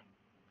right.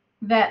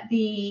 that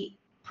the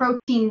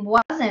protein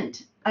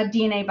wasn't a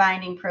DNA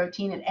binding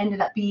protein. It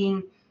ended up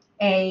being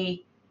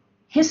a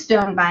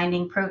histone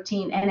binding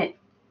protein, and it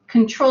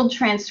controlled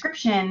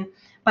transcription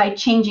by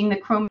changing the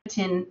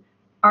chromatin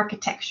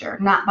architecture,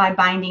 not by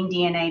binding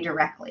DNA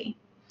directly.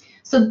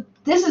 So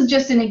this is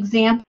just an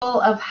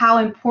example of how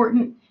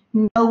important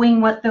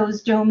knowing what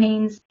those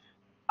domains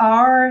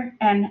are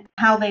and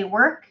how they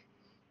work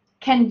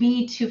can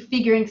be to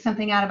figuring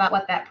something out about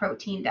what that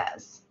protein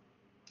does.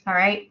 All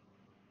right.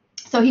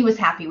 So he was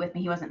happy with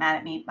me. He wasn't mad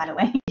at me, by the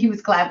way. He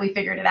was glad we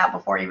figured it out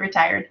before he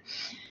retired.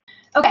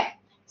 Okay.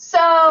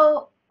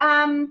 So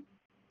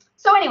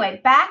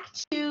anyway, back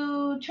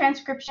to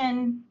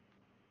transcription.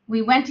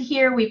 We went to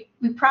here. We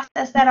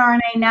processed that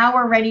RNA. Now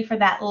we're ready for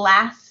that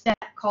last step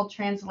called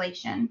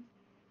translation.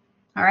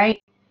 All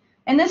right.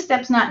 And this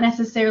step's not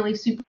necessarily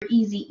super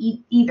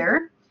easy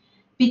either,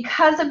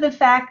 because of the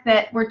fact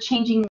that we're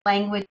changing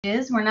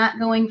languages. We're not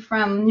going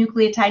from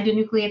nucleotide to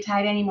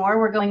nucleotide anymore.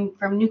 We're going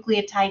from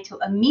nucleotide to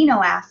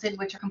amino acid,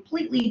 which are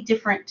completely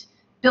different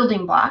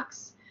building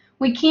blocks.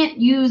 We can't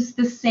use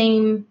the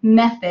same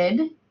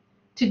method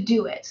to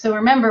do it. So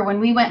remember, when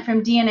we went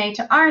from DNA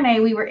to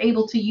RNA, we were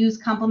able to use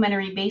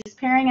complementary base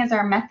pairing as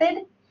our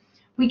method.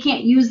 We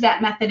can't use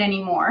that method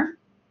anymore.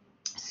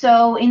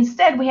 So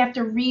instead, we have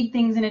to read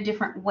things in a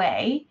different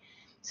way.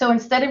 So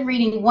instead of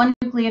reading one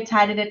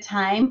nucleotide at a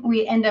time,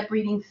 we end up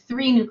reading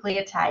 3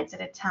 nucleotides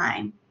at a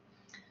time.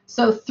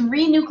 So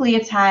 3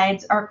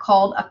 nucleotides are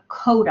called a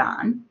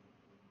codon,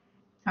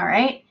 all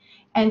right?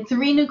 And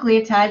 3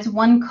 nucleotides,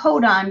 1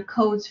 codon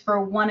codes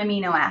for 1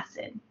 amino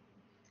acid.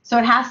 So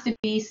it has to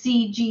be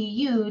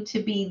CGU to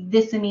be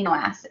this amino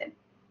acid.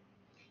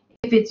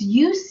 If it's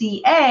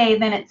UCA,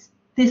 then it's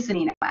this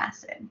amino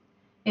acid.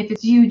 If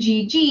it's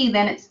UGG,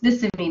 then it's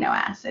this amino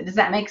acid. Does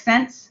that make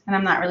sense? And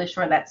I'm not really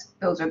sure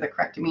those are the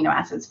correct amino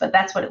acids, but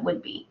that's what it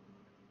would be.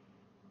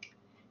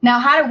 Now,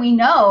 how do we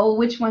know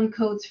which one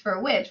codes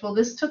for which? Well,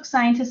 this took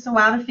scientists a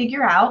while to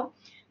figure out,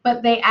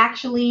 but they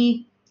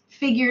actually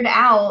figured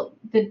out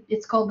that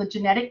it's called the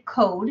genetic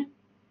code,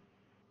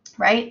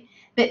 right?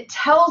 That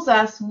tells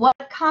us what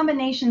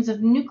combinations of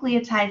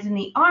nucleotides in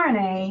the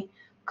RNA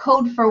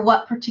code for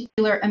what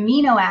particular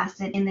amino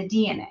acid in the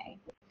DNA.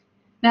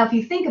 Now, if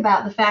you think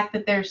about the fact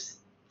that there's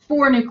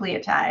 4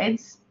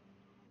 nucleotides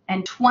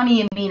and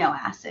 20 amino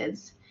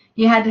acids,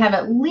 you had to have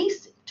at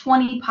least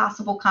 20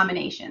 possible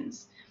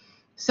combinations.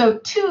 So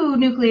 2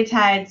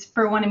 nucleotides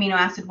for 1 amino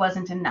acid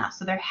wasn't enough,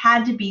 so there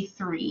had to be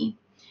 3,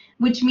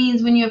 which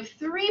means when you have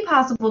 3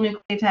 possible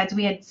nucleotides,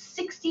 we had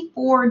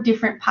 64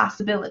 different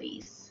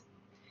possibilities.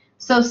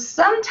 So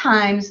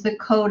sometimes the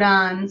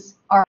codons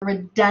are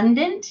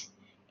redundant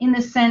in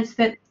the sense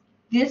that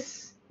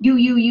this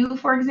UUU,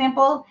 for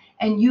example,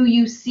 and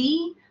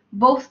UUC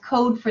both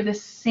code for the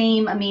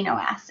same amino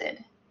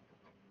acid.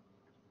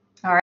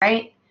 All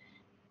right.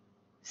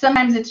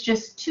 Sometimes it's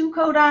just 2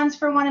 codons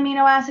for 1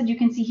 amino acid. You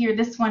can see here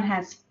this one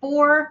has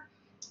 4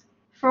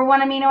 for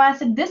 1 amino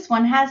acid. This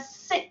one has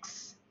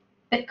 6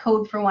 that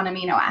code for 1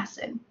 amino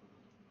acid.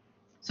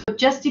 So it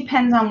just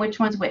depends on which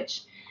one's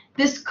which.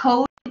 This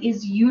code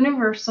is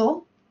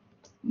universal,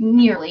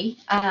 nearly.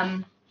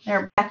 There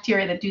are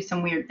bacteria that do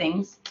some weird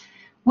things,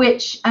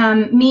 which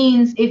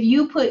means if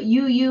you put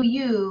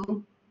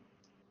UUU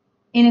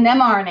in an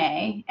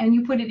mRNA and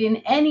you put it in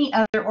any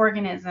other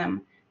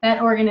organism,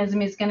 that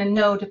organism is going to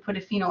know to put a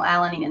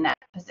phenylalanine in that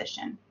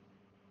position.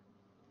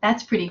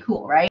 That's pretty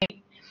cool, right?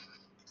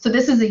 So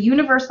this is a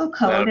universal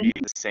code. So that would be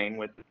the same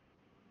with...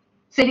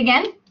 Say it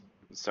again?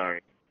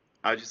 Sorry.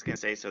 I was just going to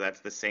say, so that's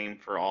the same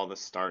for all the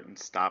start and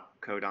stop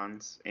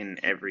codons in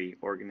every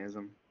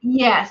organism?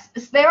 Yes.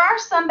 There are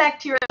some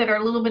bacteria that are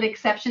a little bit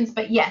exceptions,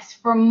 but yes,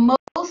 for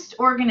most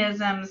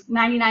organisms,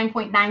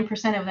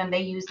 99.9% of them, they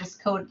use this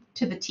code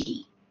to the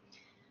T,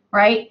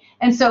 right?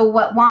 And so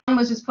what Juan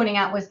was just putting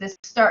out was this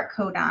start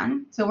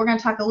codon. So we're going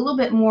to talk a little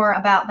bit more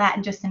about that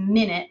in just a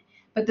minute.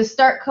 But the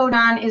start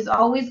codon is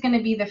always going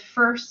to be the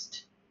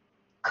first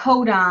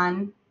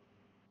codon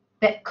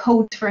that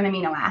codes for an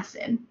amino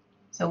acid.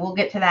 So we'll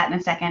get to that in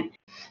a second.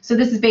 So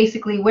this is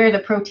basically where the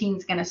protein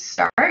is going to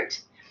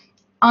start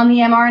on the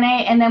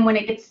mRNA, and then when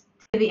it gets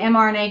to the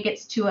mRNA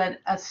gets to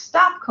a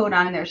stop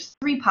codon, and there's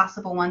 3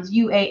 possible ones,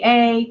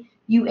 UAA,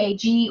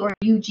 UAG, or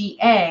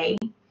UGA.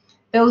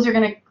 Those are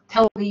going to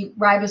tell the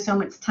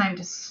ribosome it's time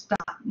to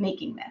stop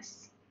making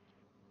this.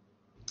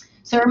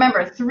 So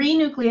remember, 3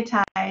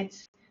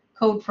 nucleotides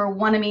code for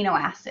 1 amino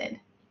acid.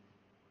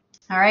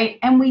 All right,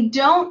 and we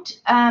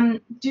don't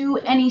do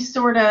any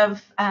sort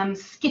of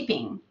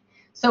skipping.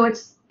 So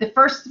it's the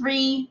first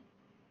 3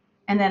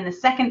 and then the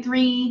second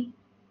 3.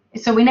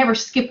 So we never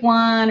skip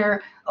one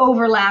or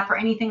overlap or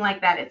anything like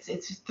that.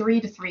 It's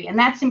 3 to 3. And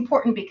that's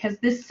important because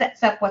this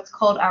sets up what's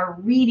called our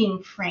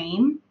reading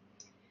frame.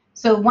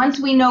 So once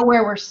we know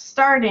where we're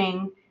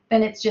starting,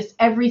 then it's just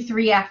every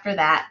 3 after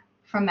that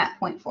from that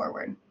point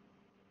forward.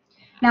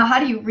 Now,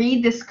 how do you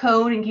read this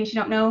code in case you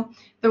don't know?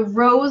 The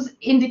rows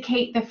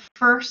indicate the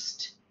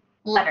first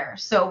letter.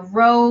 So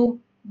row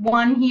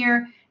 1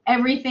 here,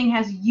 everything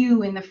has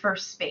U in the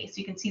first space.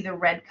 You can see the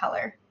red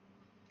color.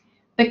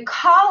 The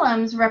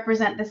columns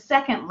represent the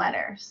second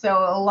letter.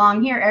 So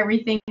along here,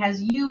 everything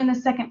has U in the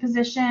second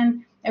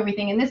position.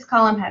 Everything in this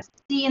column has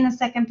C in the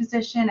second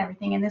position.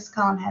 Everything in this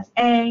column has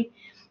A.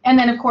 And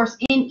then, of course,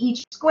 in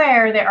each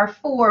square, there are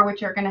 4,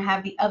 which are going to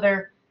have the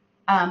other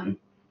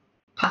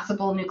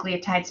possible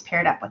nucleotides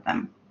paired up with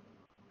them.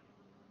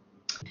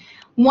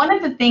 One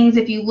of the things,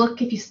 if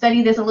you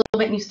study this a little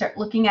bit and you start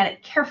looking at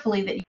it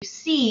carefully, that you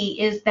see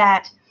is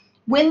that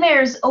when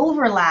there's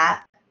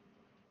overlap,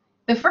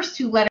 the first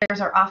 2 letters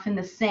are often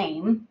the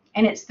same,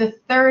 and it's the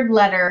third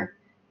letter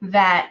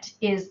that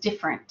is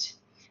different.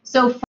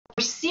 So for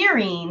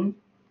serine,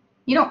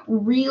 you don't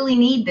really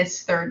need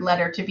this third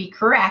letter to be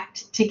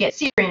correct to get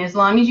serine. As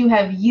long as you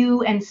have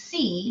U and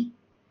C,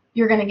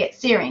 you're going to get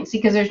serine. See,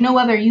 because there's no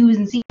other U's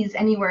and C's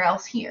anywhere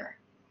else here.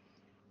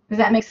 Does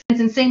that make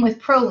sense? And same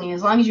with proline.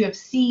 As long as you have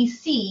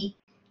C,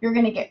 you're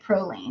going to get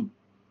proline.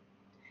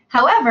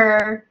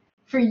 However,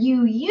 for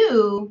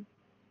UU,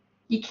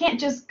 you can't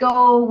just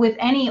go with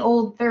any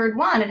old third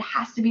one. It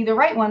has to be the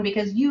right one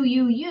because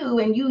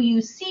UUU and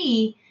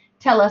UUC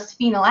tell us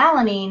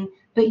phenylalanine,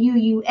 but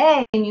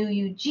UUA and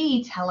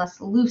UUG tell us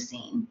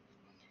leucine.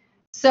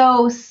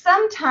 So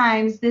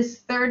sometimes this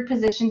third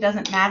position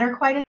doesn't matter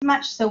quite as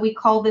much, so we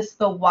call this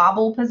the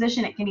wobble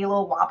position. It can be a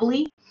little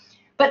wobbly,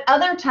 but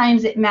other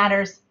times it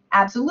matters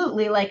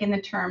absolutely, like in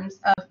the terms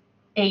of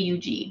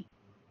AUG,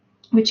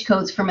 which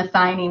codes for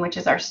methionine, which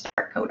is our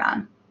start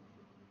codon.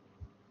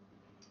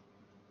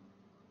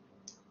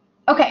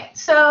 Okay,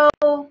 so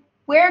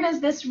where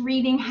does this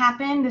reading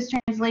happen? This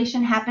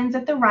translation happens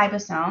at the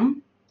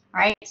ribosome,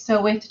 right?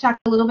 So we have to talk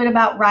a little bit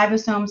about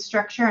ribosome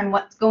structure and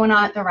what's going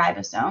on at the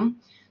ribosome.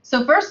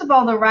 So first of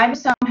all, the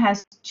ribosome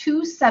has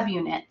 2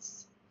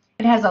 subunits.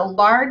 It has a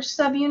large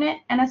subunit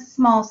and a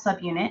small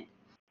subunit.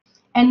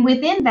 And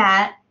within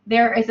that,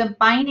 there is a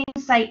binding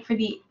site for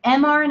the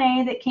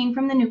mRNA that came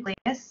from the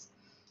nucleus,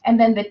 and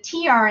then the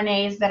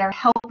tRNAs that are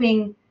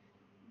helping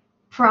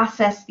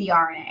process the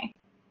RNA.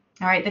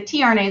 All right, the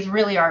tRNAs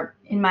really are,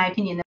 in my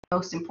opinion, the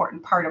most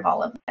important part of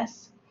all of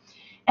this.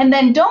 And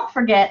then don't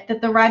forget that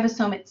the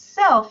ribosome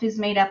itself is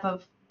made up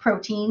of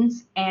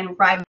proteins and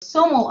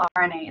ribosomal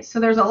RNAs. So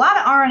there's a lot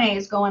of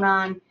RNAs going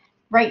on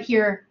right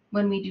here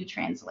when we do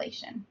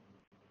translation.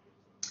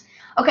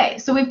 Okay,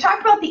 so we've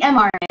talked about the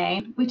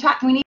mRNA.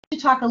 We need to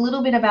talk a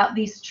little bit about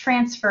these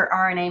transfer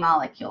RNA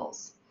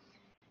molecules.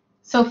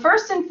 So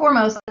first and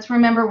foremost, let's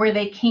remember where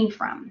they came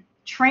from.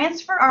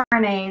 Transfer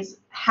RNAs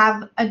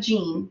have a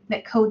gene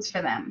that codes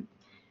for them,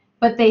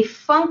 but they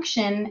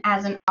function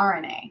as an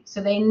RNA,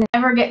 so they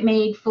never get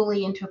made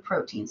fully into a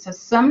protein. So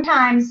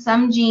sometimes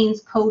some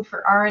genes code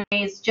for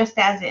RNAs just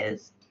as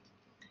is.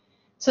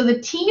 So the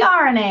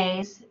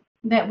tRNAs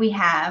that we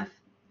have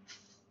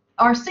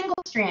are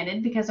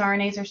single-stranded because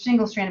RNAs are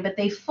single-stranded, but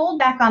they fold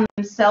back on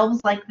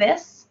themselves like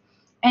this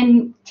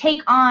and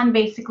take on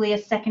basically a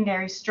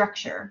secondary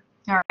structure.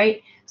 All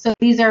right, so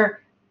these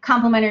are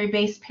complementary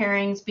base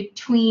pairings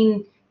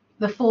between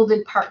the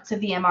folded parts of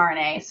the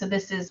mRNA. So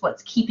this is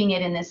what's keeping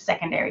it in this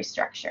secondary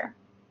structure.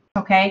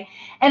 Okay,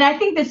 and I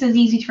think this is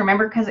easy to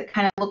remember because it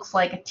kind of looks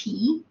like a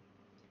T.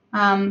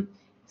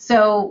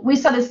 So we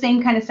saw the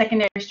same kind of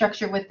secondary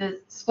structure with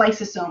the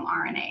spliceosome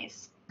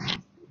RNAs.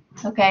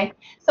 Okay,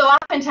 so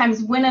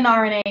oftentimes when an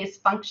RNA is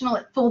functional,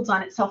 it folds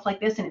on itself like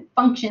this and it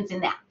functions in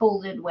that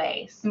folded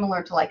way,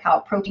 similar to like how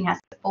a protein has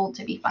to fold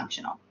to be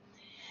functional.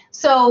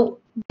 So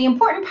the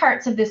important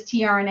parts of this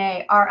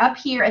tRNA are up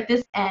here at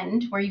this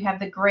end where you have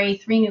the gray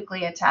 3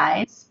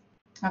 nucleotides,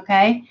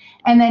 okay?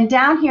 And then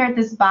down here at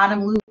this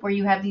bottom loop where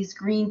you have these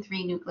green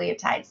 3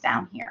 nucleotides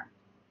down here.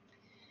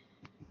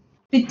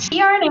 The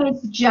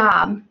tRNA's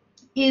job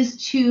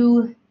is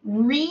to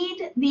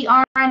read the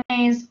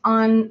RNAs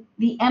on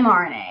the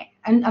mRNA,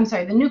 I'm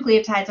sorry, the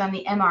nucleotides on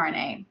the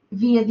mRNA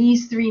via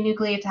these 3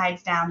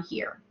 nucleotides down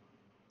here.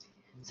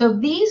 So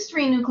these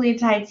 3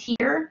 nucleotides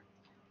here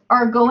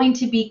are going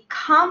to be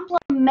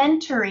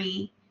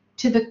complementary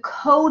to the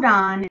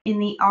codon in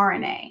the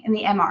RNA, in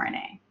the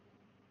mRNA.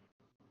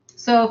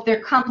 So if they're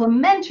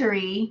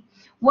complementary,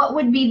 what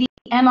would be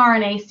the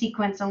mRNA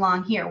sequence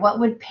along here? What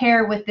would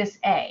pair with this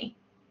A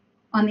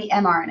on the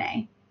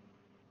mRNA?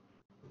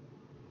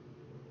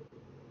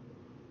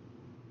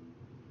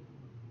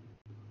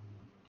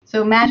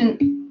 So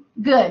imagine,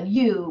 good,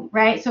 U,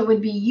 right? So it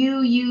would be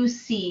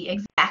UUC,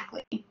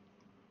 exactly.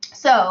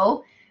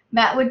 So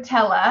that would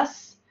tell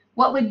us,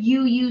 what would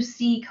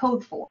UUC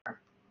code for?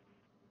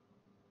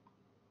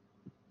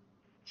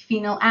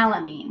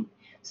 Phenylalanine.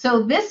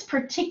 So this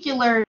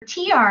particular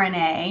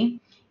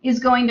tRNA is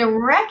going to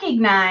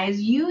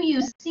recognize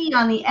UUC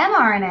on the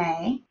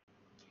mRNA,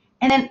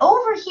 and then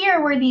over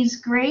here where these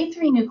gray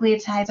 3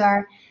 nucleotides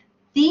are,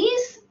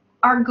 these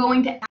are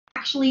going to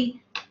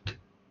actually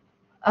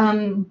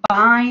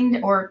bind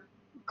or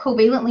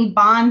covalently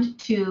bond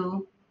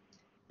to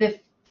the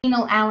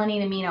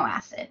phenylalanine amino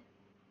acid.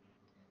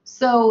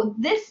 So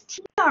this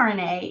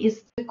tRNA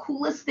is the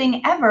coolest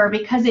thing ever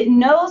because it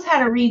knows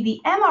how to read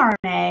the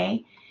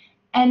mRNA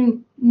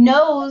and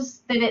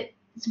knows that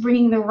it's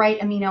bringing the right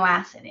amino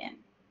acid in.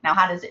 Now,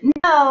 how does it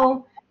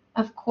know?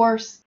 Of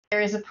course,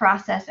 there is a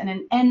process and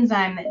an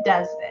enzyme that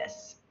does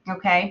this,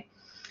 okay?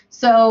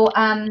 So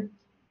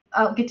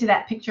I'll get to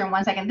that picture in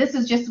 1 second. This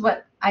is just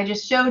what I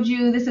just showed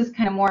you. This is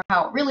kind of more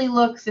how it really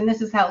looks, and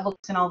this is how it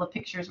looks in all the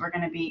pictures we're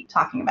going to be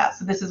talking about.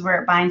 So this is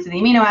where it binds to the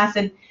amino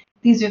acid.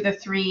 These are the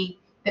 3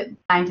 that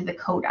bind to the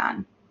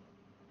codon.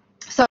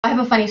 So I have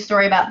a funny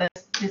story about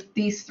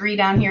these 3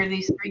 down here,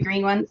 these 3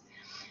 green ones.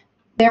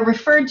 They're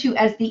referred to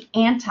as the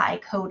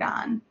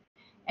anti-codon.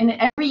 And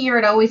every year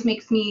it always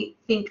makes me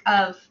think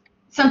of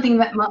something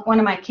that one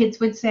of my kids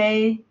would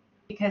say,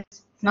 because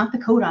it's not the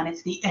codon,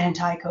 it's the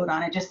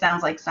anti-codon. It just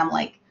sounds like some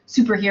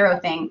superhero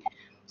thing.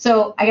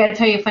 So I got to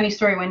tell you a funny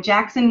story. When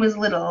Jackson was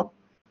little,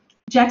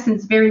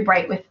 Jackson's very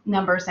bright with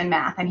numbers and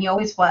math, and he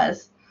always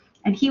was.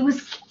 And he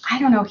was, I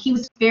don't know, he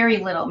was very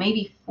little,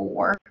 maybe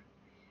 4.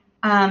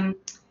 And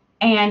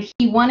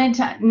he wanted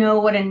to know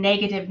what a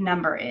negative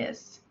number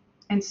is.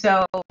 And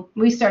so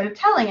we started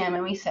telling him,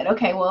 and we said,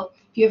 okay, well,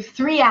 if you have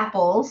 3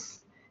 apples,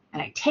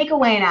 and I take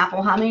away an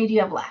apple, how many do you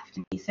have left?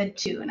 And he said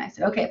 2. And I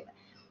said, okay,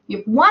 you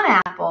have 1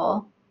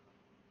 apple,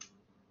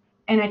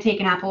 and I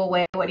take an apple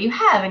away, what do you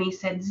have? And he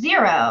said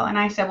 0. And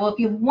I said, well, if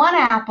you have 1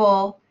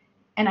 apple,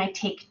 and I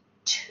take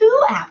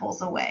 2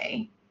 apples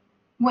away,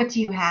 what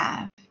do you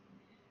have?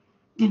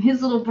 In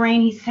his little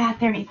brain, he sat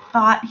there and he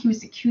thought. He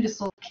was the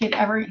cutest little kid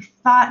ever. He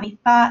thought and he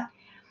thought,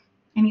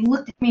 and he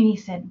looked at me and he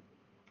said,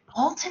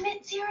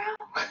 ultimate 0?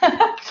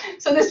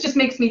 So this just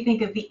makes me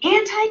think of the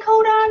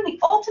anti-codon, the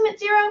ultimate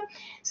 0.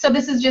 So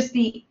this is just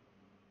the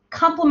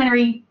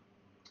complementary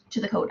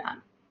to the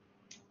codon.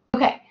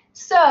 Okay,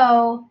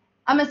 so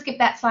I'm going to skip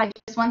that slide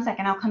just 1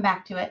 second. I'll come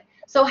back to it.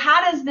 So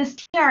how does this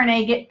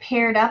tRNA get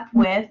paired up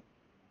with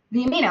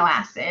the amino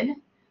acid?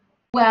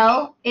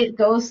 Well, it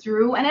goes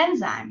through an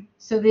enzyme.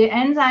 So the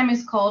enzyme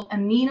is called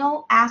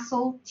amino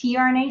acyl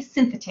tRNA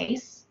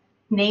synthetase,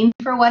 named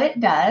for what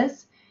it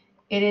does.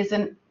 It is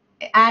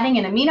adding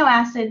an amino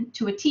acid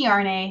to a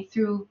tRNA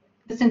through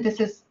the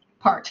synthesis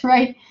part,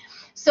 right?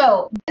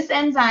 So this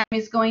enzyme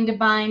is going to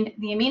bind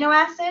the amino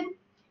acid.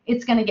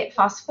 It's going to get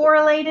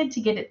phosphorylated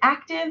to get it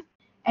active,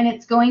 and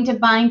it's going to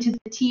bind to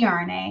the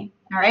tRNA,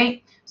 all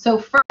right?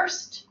 So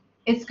first,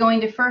 it's going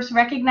to first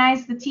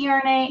recognize the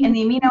tRNA and the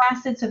amino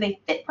acid so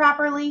they fit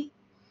properly.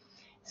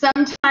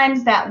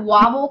 Sometimes that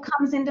wobble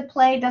comes into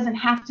play. It doesn't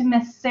have to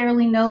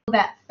necessarily know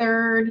that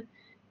 3rd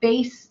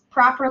base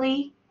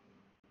properly,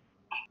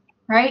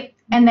 right?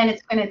 And then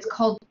it's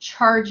called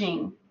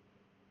charging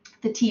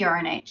the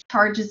tRNA,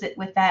 charges it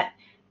with that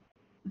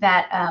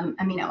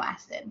amino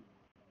acid.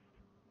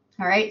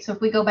 All right, so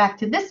if we go back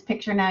to this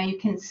picture now, you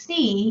can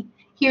see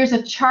here's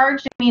a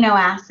charged amino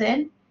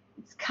acid.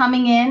 It's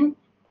coming in.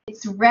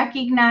 It's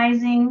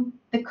recognizing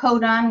the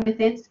codon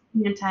with its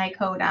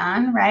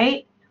anti-codon,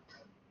 right?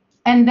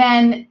 And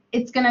then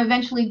it's going to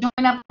eventually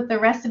join up with the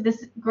rest of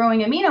this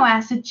growing amino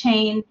acid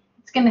chain.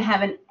 It's going to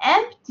have an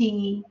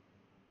empty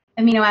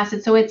amino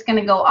acid, so it's going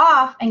to go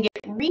off and get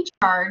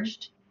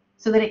recharged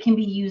so that it can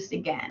be used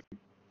again.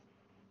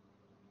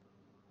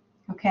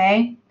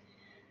 Okay?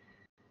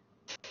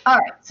 All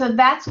right, so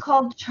that's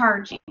called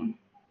charging.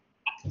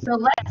 So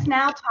let's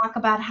now talk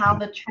about how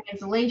the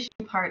translation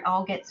part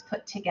all gets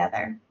put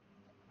together.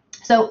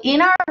 So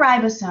in our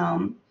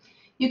ribosome,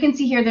 you can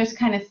see here there's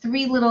kind of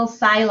 3 little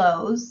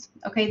silos.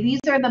 Okay, these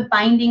are the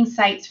binding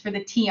sites for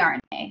the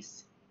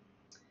tRNAs.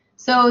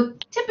 So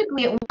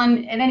typically at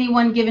any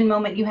one given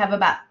moment, you have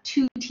about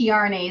 2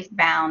 tRNAs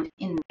bound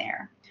in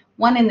there.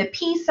 One in the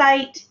P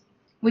site,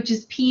 which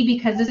is P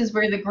because this is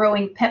where the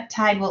growing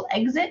peptide will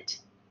exit.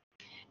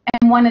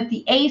 And one at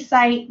the A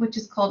site, which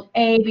is called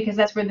A because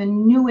that's where the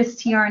newest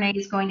tRNA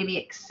is going to be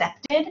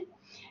accepted.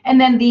 And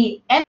then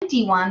the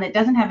empty one that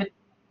doesn't have an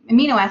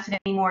amino acid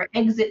anymore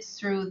exits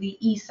through the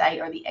E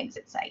site or the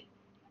exit site.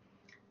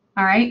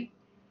 All right?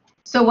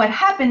 So what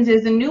happens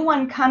is a new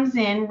one comes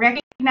in,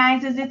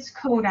 recognizes its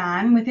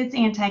codon with its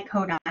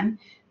anti-codon,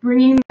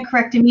 bringing the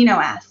correct amino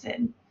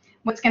acid.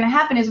 What's going to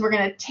happen is we're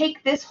going to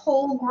take this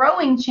whole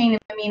growing chain of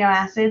amino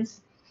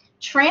acids,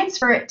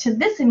 transfer it to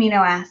this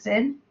amino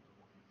acid.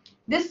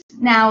 This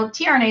now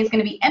tRNA is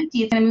going to be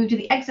empty. It's going to move to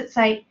the exit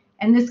site,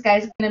 and this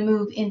guy's going to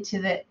move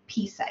into the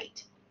P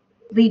site,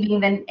 leaving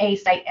the A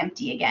site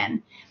empty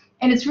again.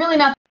 And it's really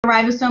not the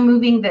ribosome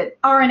moving. The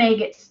RNA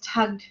gets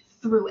tugged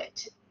through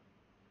it.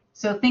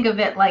 So think of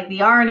it like the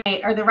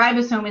RNA or the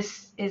ribosome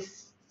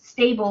is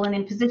stable and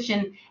in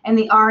position, and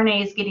the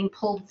RNA is getting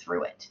pulled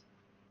through it.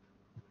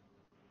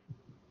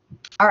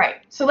 All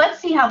right, so let's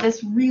see how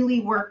this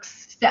really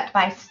works step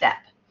by step.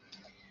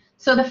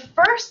 So the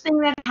first thing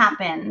that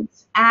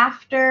happens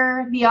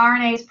after the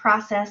RNA is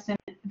processed and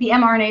the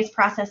mRNA is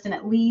processed and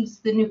it leaves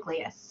the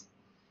nucleus,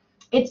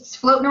 it's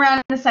floating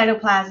around in the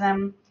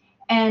cytoplasm,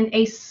 and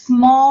a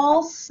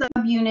small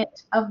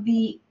subunit of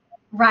the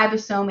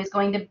ribosome is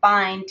going to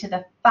bind to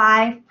the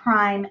 5'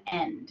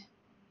 end.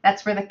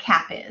 That's where the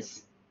cap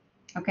is,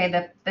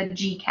 okay, the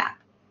G cap.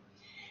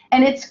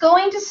 And it's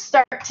going to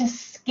start to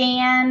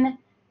scan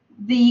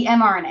the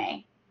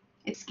mRNA.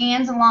 It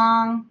scans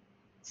along,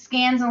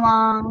 scans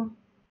along,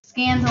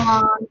 scans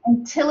along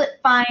until it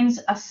finds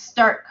a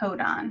start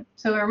codon.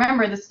 So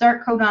remember, the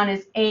start codon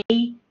is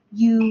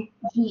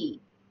AUG.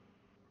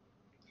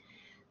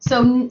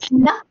 So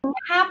nothing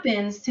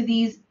happens to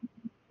these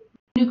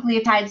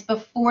nucleotides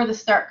before the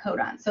start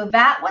codon. So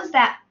that was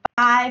that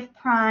 5'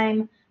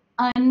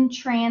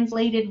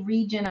 untranslated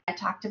region I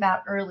talked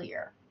about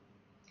earlier,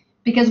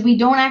 because we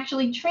don't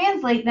actually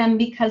translate them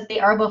because they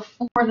are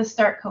before the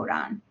start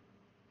codon.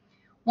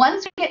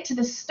 Once we get to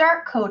the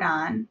start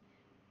codon,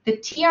 the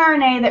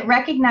tRNA that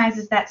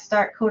recognizes that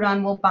start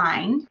codon will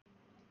bind,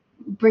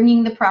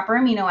 bringing the proper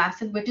amino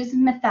acid, which is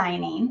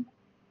methionine.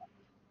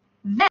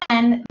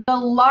 Then the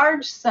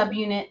large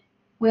subunit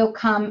will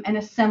come and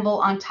assemble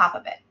on top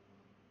of it.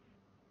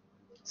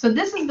 So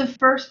this is the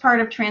first part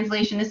of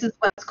translation. This is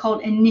what's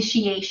called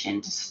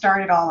initiation, to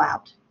start it all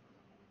out.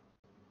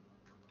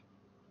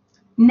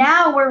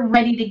 Now we're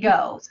ready to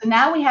go. So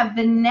now we have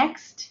the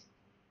next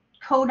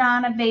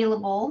codon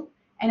available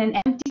and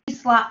an empty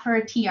slot for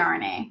a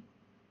tRNA.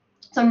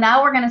 So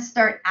now we're going to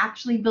start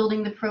actually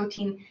building the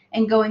protein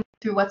and going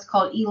through what's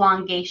called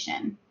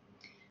elongation.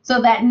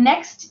 So that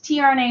next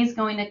tRNA is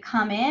going to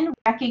come in,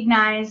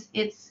 recognize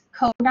its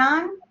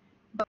codon,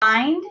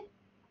 bind.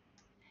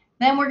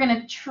 Then we're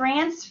going to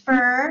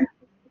transfer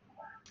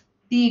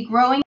the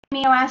growing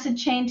amino acid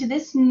chain to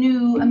this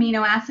new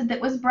amino acid that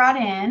was brought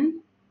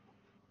in.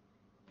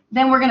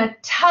 Then we're going to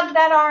tug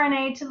that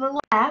RNA to the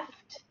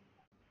left,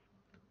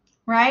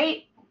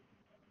 right?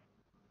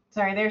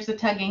 Sorry, there's the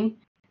tugging.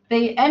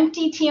 The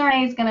empty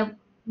tRNA is going to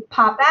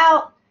pop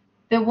out.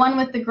 The one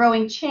with the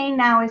growing chain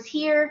now is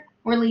here.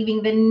 We're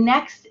leaving the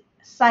next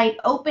site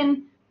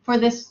open for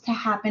this to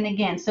happen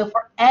again. So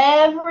for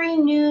every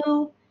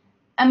new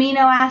amino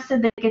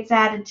acid that gets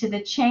added to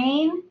the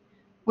chain,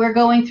 we're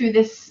going through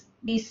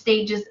these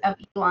stages of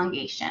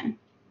elongation.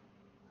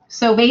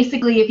 So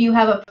basically, if you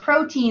have a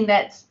protein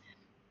that's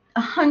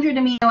 100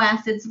 amino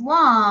acids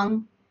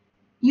long,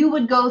 you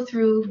would go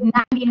through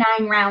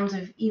 99 rounds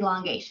of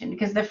elongation,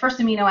 because the first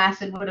amino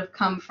acid would have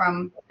come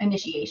from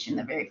initiation,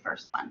 the very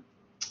first one.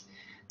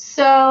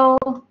 So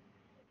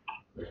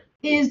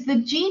is the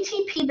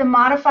GTP the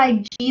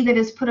modified G that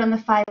is put on the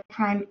 5'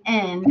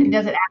 end, and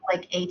does it act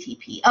like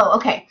ATP? Oh,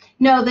 okay.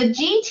 No, the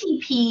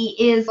GTP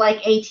is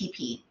like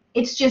ATP.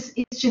 It's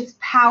just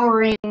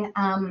powering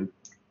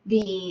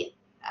the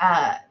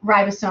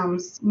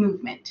ribosome's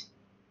movement.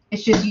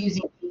 It's just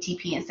using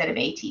GTP instead of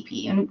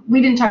ATP. And we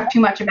didn't talk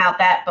too much about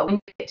that, but when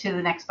we get to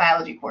the next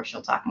biology course,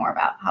 you'll talk more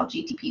about how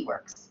GTP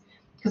works,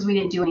 because we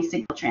didn't do any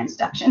signal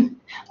transduction.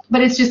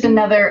 But it's just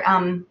another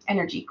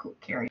energy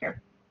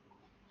carrier.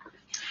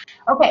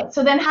 Okay,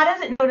 so then how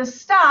does it know to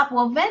stop?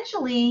 Well,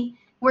 eventually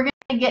we're going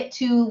to get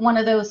to one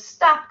of those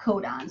stop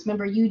codons.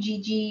 Remember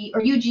UGG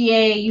or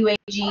UGA,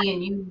 UAG,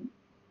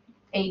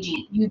 and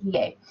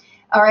UGA.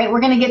 All right,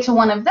 we're going to get to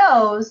one of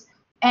those,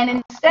 and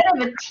instead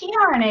of a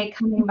tRNA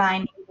coming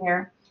binding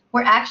here,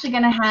 we're actually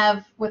going to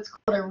have what's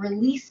called a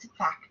release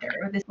factor,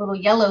 or this little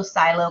yellow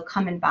silo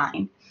come and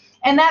bind.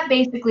 And that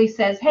basically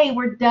says, hey,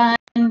 we're done.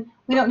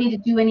 We don't need to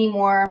do any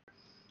more.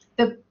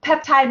 The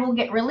peptide will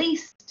get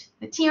released.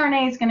 The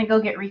tRNA is going to go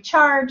get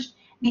recharged.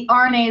 The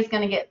RNA is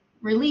going to get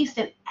released,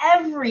 and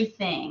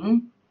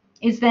everything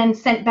is then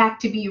sent back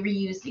to be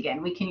reused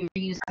again. We can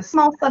reuse the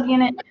small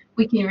subunit.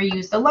 We can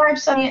reuse the large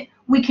subunit.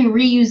 We can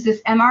reuse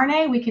this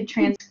mRNA. We can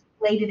translate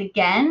it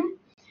again.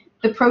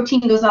 The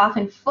protein goes off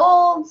and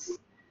folds,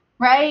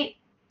 right?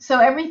 So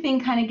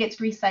everything kind of gets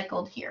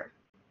recycled here.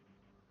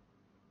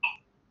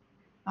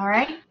 All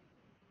right?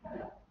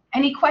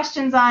 Any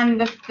questions on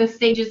the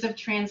stages of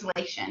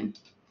translation?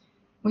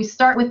 We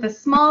start with the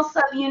small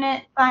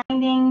subunit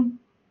binding,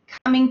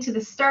 coming to the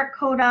start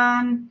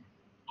codon,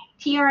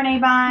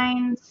 tRNA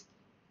binds,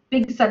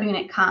 big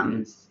subunit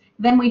comes.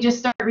 Then we just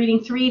start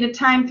reading 3 at a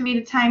time, 3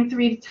 at a time,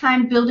 3 at a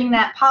time, building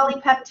that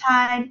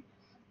polypeptide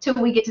till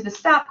we get to the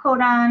stop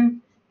codon,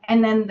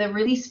 and then the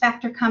release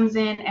factor comes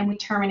in and we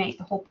terminate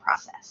the whole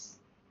process.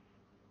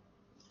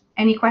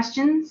 Any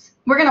questions?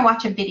 We're going to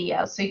watch a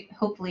video, so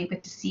hopefully you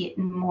get to see it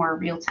in more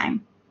real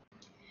time.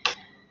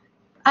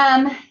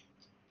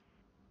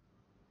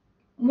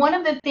 One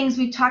of the things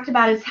we've talked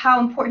about is how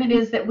important it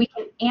is that we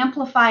can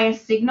amplify a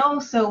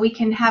signal, so we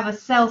can have a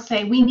cell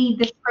say, we need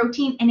this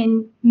protein, and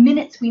in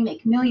minutes we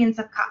make millions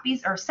of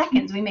copies, or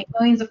seconds we make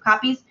millions of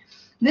copies.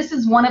 This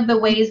is one of the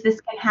ways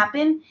this can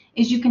happen,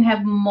 is you can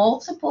have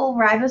multiple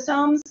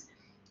ribosomes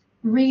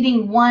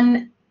reading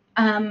one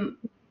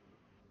mRNA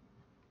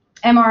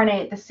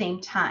at the same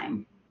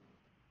time.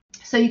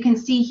 So you can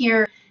see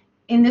here,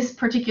 in this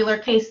particular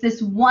case,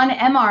 this one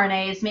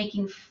mRNA is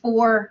making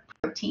 4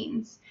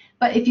 proteins.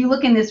 But if you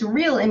look in this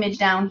real image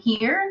down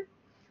here,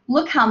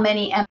 look how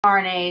many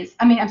mRNAs,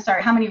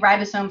 how many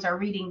ribosomes are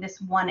reading this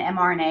one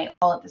mRNA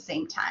all at the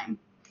same time.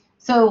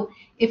 So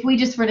if we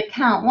just were to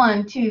count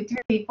 1, 2,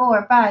 3,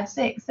 4, 5,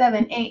 6,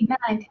 7, 8, 9,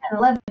 10,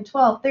 11,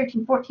 12,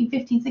 13, 14,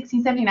 15,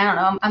 16, 17, I don't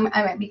know,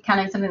 I might be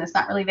counting something that's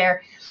not really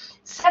there.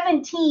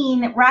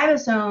 17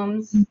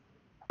 ribosomes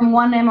from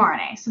one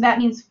mRNA. So that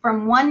means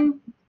from one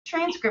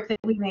transcript that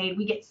we made,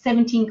 we get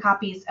 17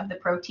 copies of the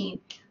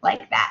protein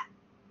like that.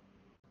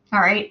 All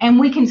right, and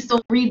we can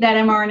still read that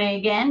mRNA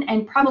again,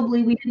 and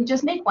probably we didn't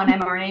just make one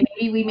mRNA,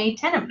 maybe we made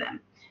 10 of them.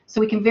 So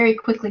we can very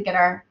quickly get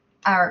our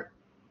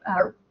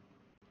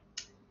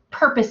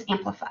purpose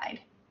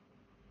amplified.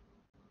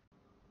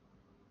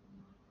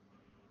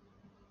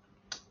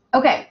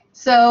 Okay,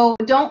 so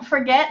don't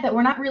forget that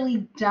we're not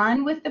really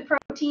done with the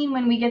protein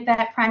when we get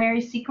that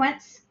primary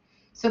sequence.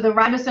 So the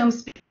ribosome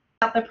speaks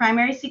out the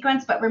primary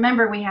sequence, but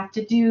remember we have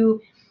to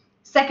do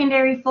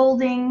secondary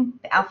folding,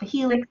 the alpha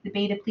helix, the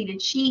beta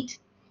pleated sheet.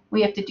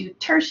 We have to do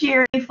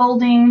tertiary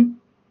folding,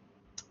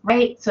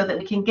 right, so that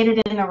we can get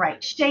it in the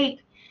right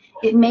shape.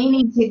 It may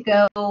need to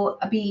go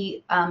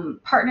be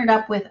partnered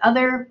up with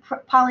other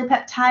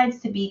polypeptides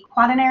to be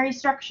quaternary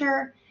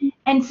structure,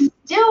 and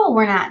still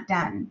we're not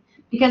done,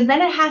 because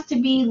then it has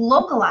to be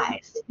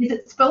localized. Is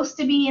it supposed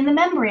to be in the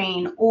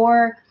membrane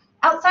or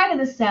outside of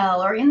the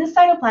cell or in the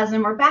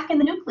cytoplasm or back in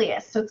the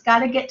nucleus? So it's got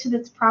to get to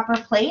its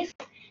proper place.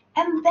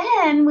 And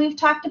then we've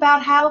talked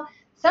about how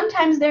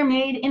sometimes they're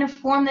made in a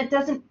form that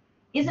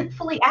isn't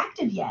fully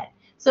active yet.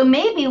 So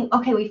maybe,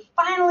 okay, we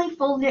finally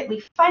folded it, we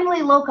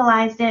finally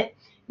localized it.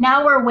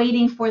 Now we're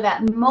waiting for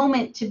that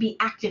moment to be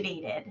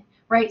activated,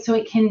 right? So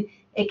it can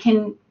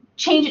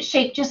change its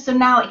shape just so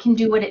now it can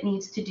do what it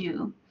needs to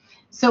do.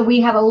 So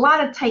we have a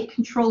lot of tight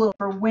control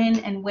over when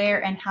and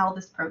where and how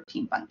this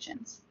protein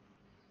functions.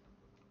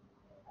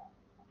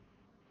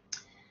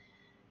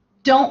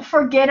 Don't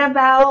forget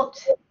about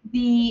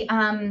the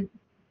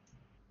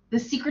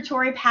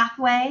secretory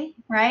pathway,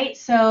 right?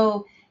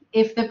 So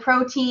if the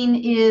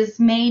protein is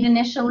made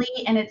initially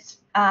and it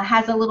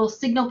has a little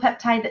signal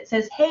peptide that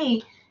says,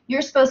 hey,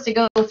 you're supposed to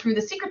go through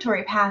the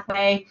secretory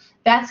pathway,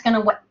 that's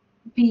going to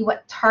be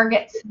what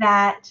targets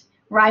that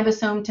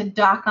ribosome to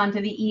dock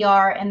onto the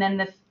ER, and then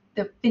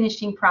the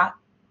finishing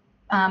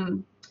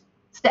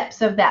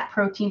steps of that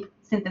protein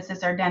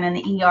synthesis are done in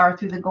the ER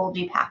through the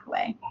Golgi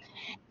pathway.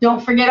 Don't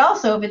forget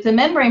also, if it's a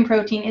membrane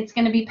protein, it's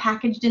going to be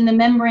packaged in the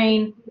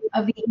membrane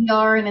of the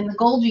ER and in the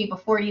Golgi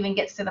before it even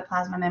gets to the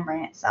plasma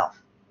membrane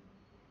itself.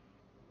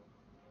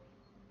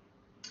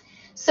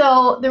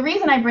 So the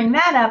reason I bring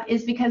that up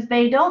is because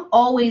they don't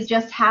always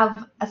just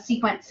have a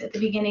sequence at the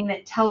beginning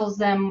that tells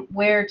them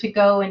where to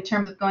go in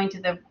terms of going to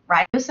the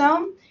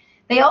ribosome.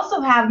 They also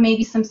have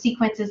maybe some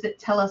sequences that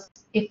tell us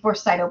if we're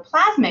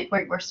cytoplasmic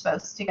where we're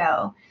supposed to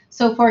go.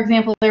 So for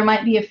example, there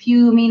might be a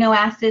few amino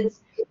acids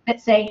that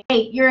say,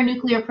 hey, you're a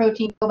nuclear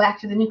protein, go back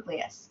to the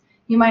nucleus.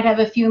 You might have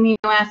a few amino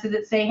acids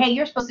that say, hey,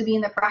 you're supposed to be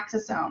in the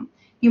peroxisome.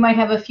 You might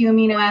have a few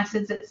amino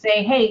acids that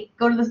say, hey,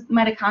 go to the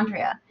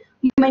mitochondria.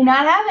 You may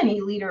not have any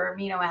leader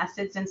amino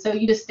acids, and so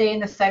you just stay in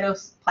the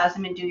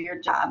cytoplasm and do your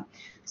job.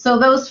 So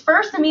those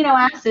first amino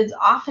acids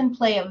often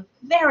play a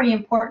very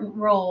important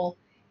role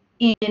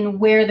in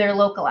where they're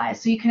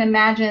localized. So you can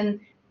imagine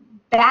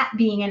that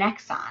being an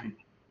exon.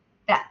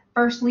 That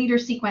first leader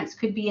sequence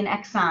could be an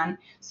exon.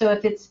 So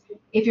if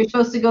you're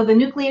supposed to go to the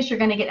nucleus, you're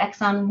going to get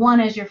exon 1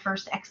 as your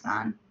first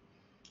exon.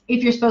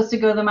 If you're supposed to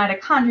go to the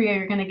mitochondria,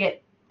 you're going to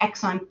get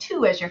exon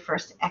 2 as your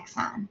first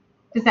exon.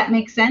 Does that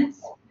make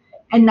sense?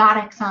 And not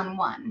exon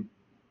 1.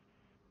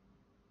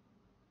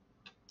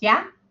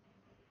 Yeah?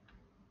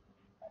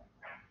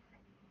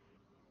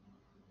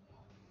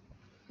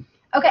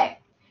 Okay.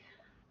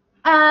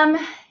 And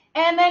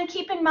then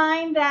keep in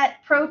mind that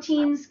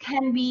proteins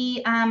can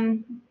be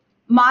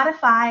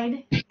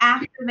modified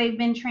after they've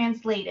been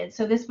translated.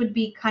 So this would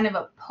be kind of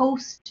a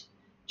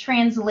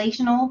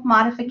post-translational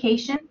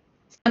modification,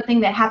 something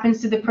that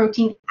happens to the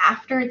protein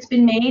after it's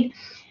been made.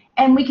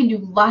 And we can do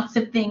lots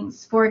of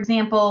things. For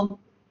example,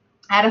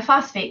 add a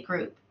phosphate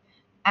group,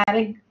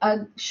 add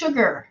a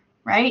sugar,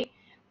 right?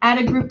 Add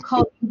a group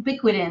called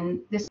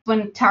ubiquitin. This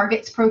one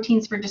targets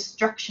proteins for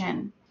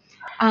destruction.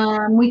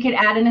 We could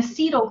add an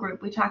acetyl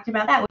group. We talked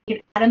about that. We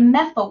could add a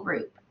methyl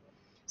group.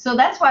 So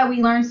that's why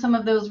we learned some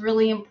of those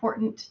really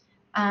important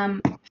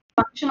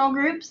functional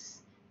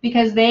groups,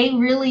 because they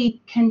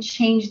really can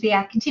change the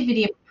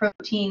activity of a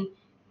protein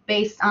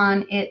based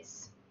on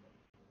its,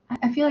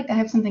 I feel like I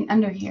have something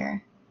under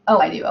here. Oh,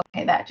 I do.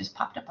 Okay, that just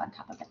popped up on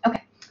top of it.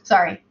 Okay,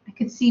 sorry. I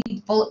could see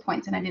bullet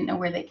points and I didn't know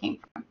where they came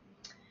from.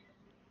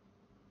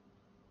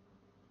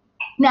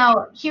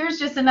 Now, here's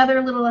just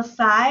another little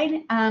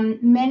aside.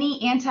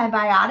 Many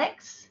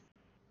antibiotics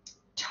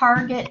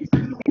target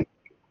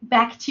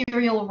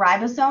bacterial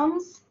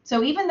ribosomes.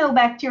 So even though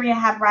bacteria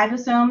have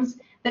ribosomes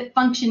that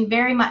function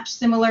very much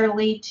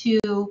similarly to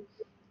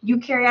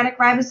eukaryotic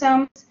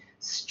ribosomes,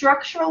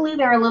 structurally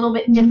they're a little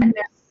bit different.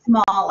 They're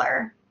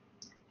smaller.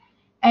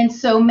 And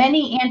so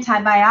many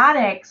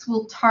antibiotics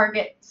will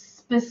target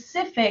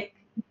specific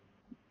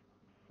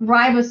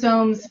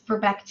ribosomes for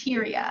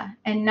bacteria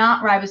and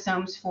not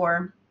ribosomes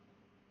for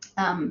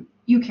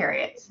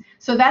eukaryotes.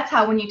 So that's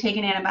how when you take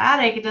an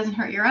antibiotic, it doesn't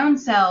hurt your own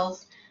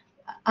cells,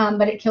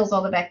 but it kills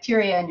all the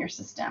bacteria in your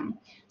system.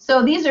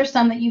 So these are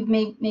some that you've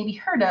maybe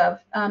heard of.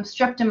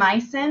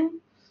 Streptomycin,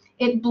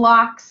 it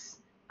blocks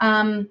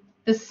the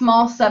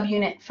small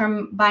subunit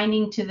from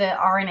binding to the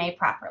RNA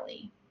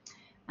properly.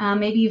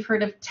 Maybe you've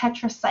heard of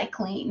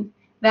tetracycline.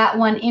 That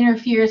one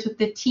interferes with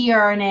the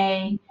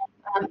tRNA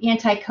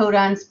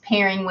anticodons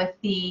pairing with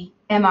the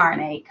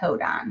mRNA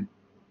codon.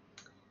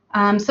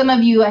 Some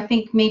of you, I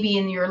think, maybe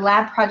in your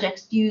lab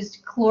projects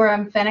used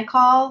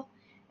chloramphenicol,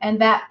 and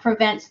that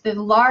prevents the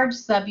large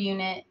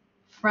subunit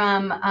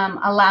from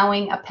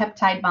allowing a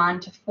peptide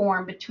bond to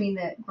form between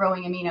the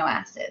growing amino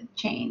acid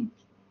chain.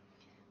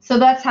 So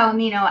that's how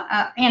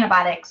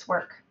antibiotics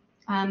work.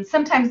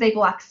 Sometimes they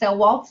block cell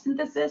wall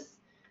synthesis,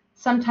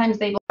 sometimes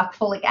they block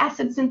folic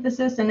acid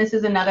synthesis, and this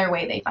is another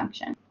way they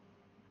function.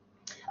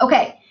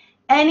 Okay,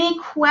 any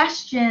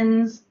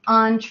questions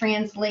on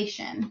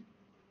translation?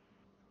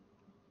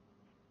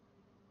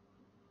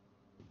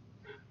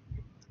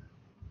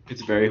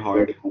 It's very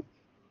hard.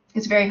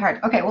 It's very hard.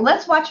 Okay, well,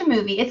 let's watch a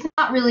movie. It's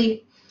not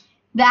really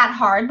that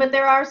hard, but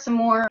there are some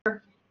more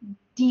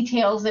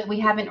details that we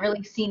haven't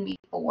really seen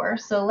before.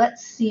 So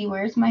let's see,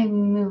 where's my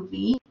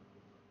movie?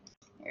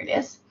 Here it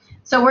is.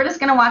 So we're just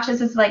going to watch this.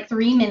 It's like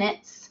 3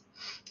 minutes.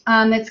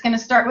 It's going to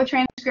start with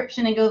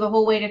transcription and go the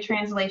whole way to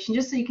translation,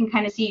 just so you can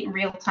kind of see it in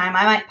real time.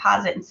 I might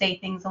pause it and say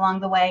things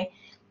along the way.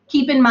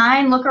 Keep in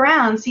mind, look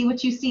around, see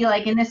what you see.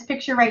 Like in this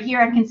picture right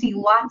here, I can see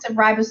lots of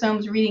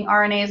ribosomes reading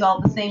RNAs all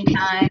at the same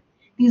time.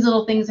 These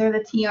little things are the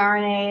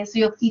tRNAs, so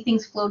you'll see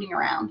things floating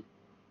around.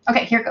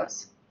 Okay, here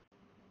goes.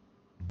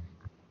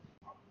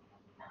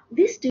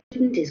 This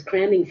student is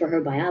cramming for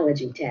her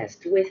biology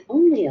test with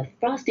only a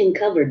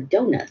frosting-covered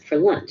donut for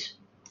lunch.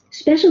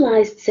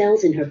 Specialized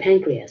cells in her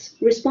pancreas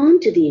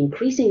respond to the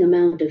increasing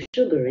amount of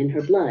sugar in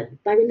her blood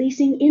by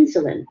releasing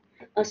insulin,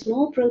 a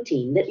small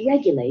protein that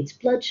regulates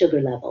blood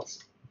sugar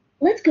levels.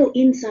 Let's go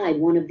inside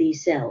one of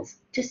these cells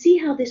to see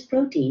how this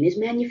protein is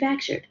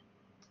manufactured.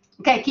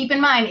 Okay, keep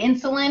in mind,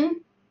 insulin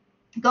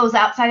goes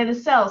outside of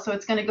the cell, so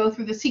it's going to go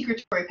through the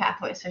secretory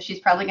pathway. So she's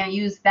probably going to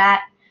use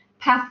that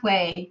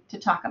pathway to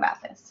talk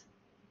about this.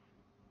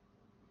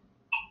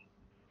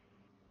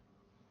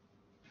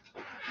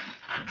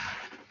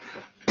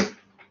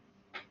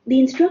 The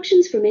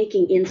instructions for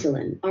making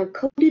insulin are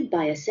coded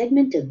by a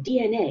segment of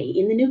DNA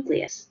in the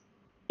nucleus.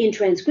 In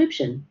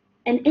transcription,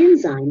 an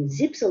enzyme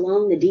zips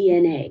along the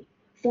DNA,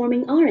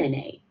 forming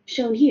RNA,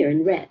 shown here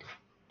in red.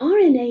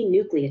 RNA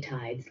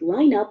nucleotides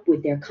line up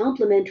with their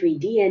complementary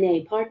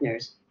DNA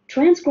partners,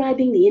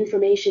 transcribing the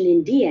information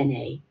in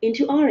DNA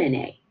into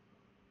RNA.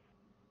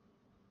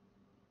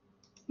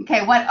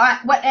 Okay,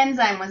 what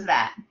enzyme was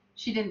that?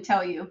 She didn't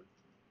tell you.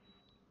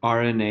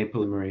 RNA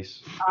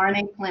polymerase.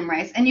 RNA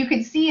polymerase. And you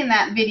could see in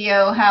that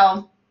video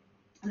how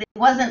there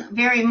wasn't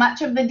very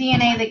much of the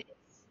DNA that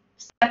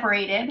gets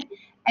separated,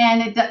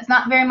 and it's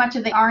not very much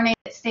of the RNA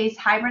that stays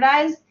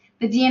hybridized.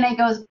 The DNA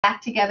goes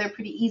back together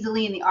pretty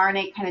easily, and the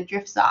RNA kind of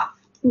drifts off.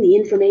 The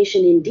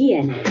information in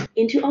DNA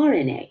into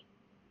RNA.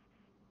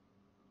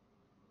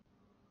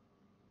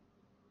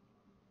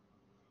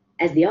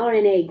 As the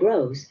RNA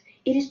grows,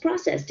 it is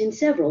processed in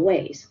several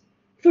ways.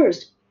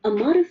 First, a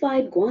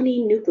modified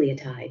guanine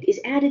nucleotide is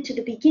added to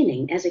the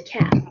beginning as a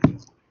cap.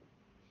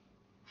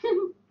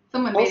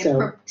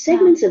 Also,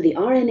 segments of the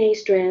RNA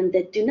strand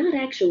that do not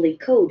actually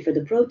code for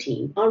the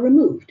protein are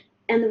removed,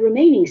 and the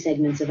remaining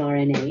segments of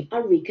RNA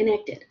are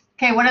reconnected.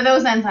 Okay, what are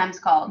those enzymes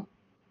called?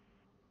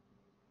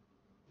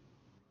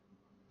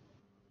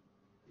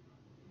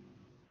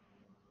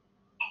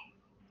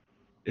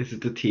 Is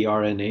it the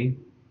tRNA?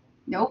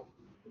 Nope.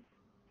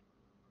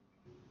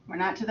 We're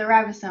not to the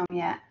ribosome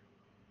yet.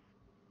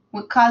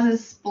 What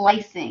causes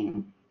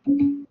splicing?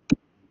 The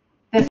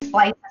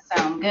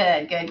spliceosome.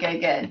 Good, good,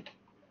 good, good.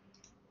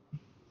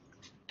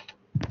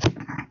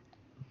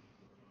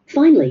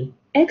 Finally,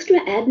 extra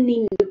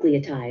adenine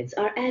nucleotides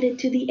are added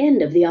to the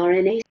end of the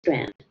RNA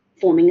strand,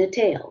 forming a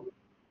tail.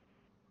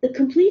 The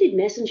completed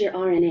messenger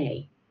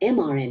RNA,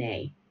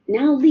 mRNA,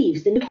 now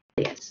leaves the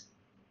nucleus.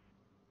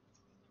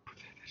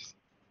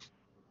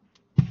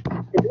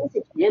 The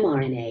message in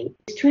mRNA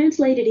is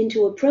translated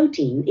into a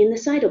protein in the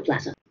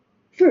cytoplasm.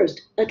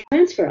 First, a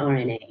transfer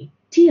RNA,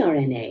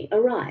 tRNA,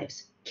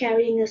 arrives,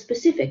 carrying a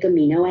specific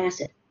amino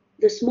acid.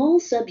 The small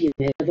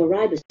subunit of a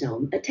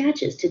ribosome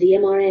attaches to the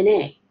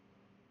mRNA.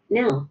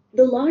 Now,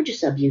 the large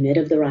subunit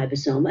of the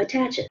ribosome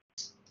attaches.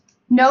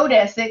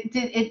 Notice it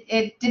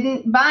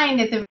didn't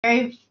bind at the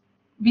very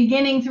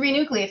beginning 3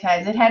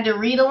 nucleotides. It had to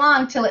read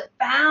along till it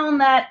found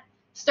that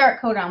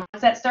start codon.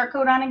 What's that start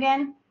codon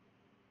again?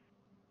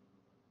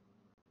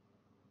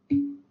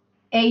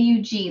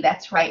 AUG,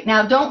 that's right.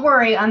 Now, don't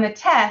worry, on the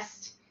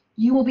test,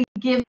 you will be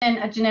given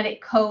a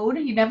genetic code.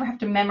 You never have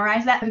to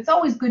memorize that, but it's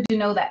always good to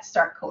know that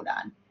start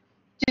codon.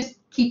 Just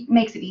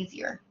makes it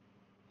easier.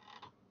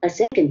 A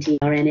second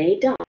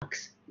tRNA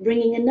docks,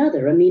 bringing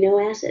another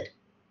amino acid.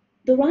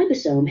 The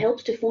ribosome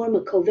helps to form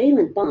a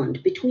covalent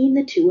bond between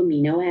the 2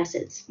 amino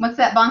acids. What's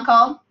that bond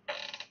called?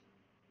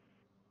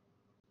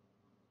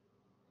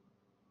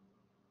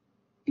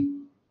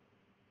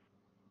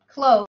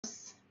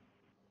 Close.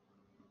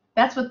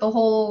 That's what the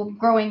whole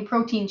growing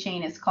protein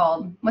chain is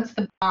called. What's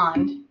the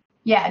bond?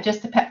 Yeah,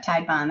 just the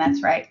peptide bond,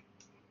 that's right.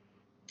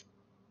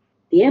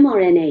 The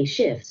mRNA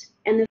shifts,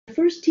 and the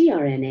first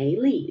tRNA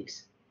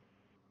leaves.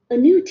 A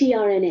new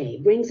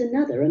tRNA brings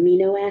another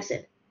amino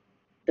acid.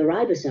 The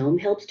ribosome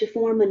helps to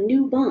form a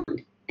new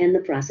bond, and the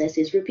process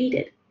is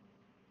repeated.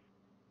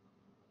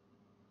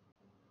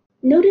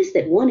 Notice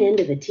that one end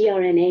of a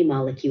tRNA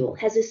molecule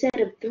has a set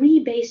of 3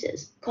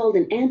 bases called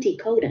an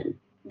anticodon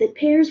that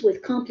pairs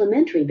with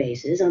complementary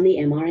bases on the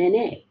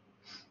mRNA.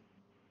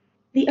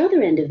 The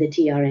other end of the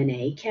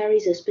tRNA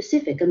carries a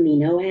specific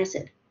amino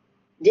acid.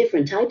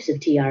 Different types of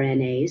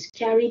tRNAs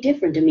carry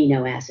different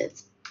amino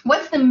acids.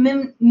 What's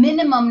the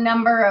minimum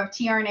number of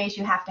tRNAs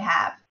you have to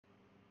have?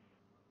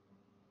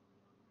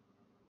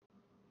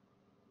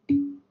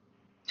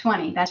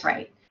 20, that's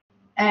right.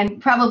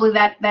 And probably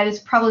that is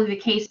probably the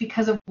case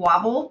because of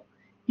wobble.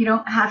 You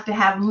don't have to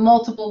have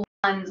multiple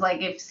ones,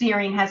 like if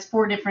serine has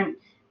 4 different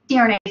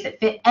tRNAs that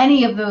fit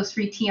any of those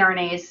 3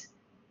 tRNAs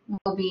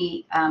will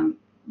be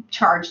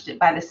charged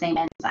by the same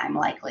enzyme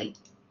likely.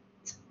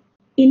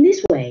 In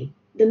this way,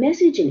 the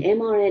message in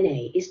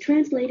mRNA is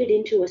translated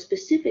into a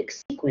specific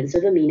sequence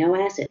of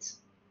amino acids.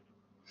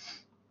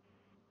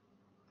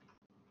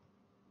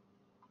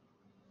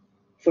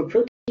 For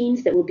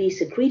proteins that will be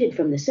secreted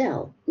from the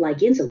cell, like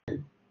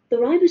insulin, the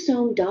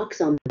ribosome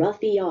docks on the rough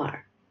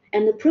ER,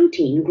 and the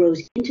protein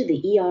grows into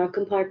the ER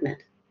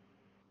compartment.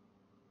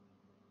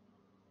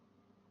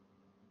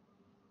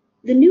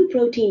 The new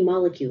protein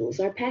molecules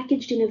are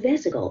packaged in a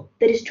vesicle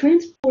that is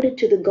transported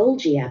to the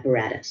Golgi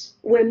apparatus,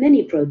 where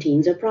many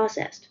proteins are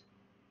processed.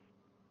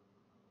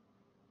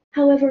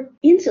 However,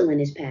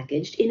 insulin is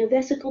packaged in a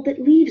vesicle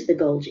that leaves the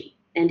Golgi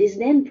and is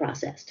then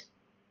processed.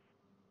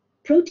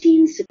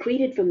 Proteins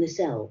secreted from the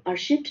cell are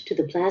shipped to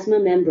the plasma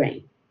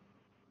membrane.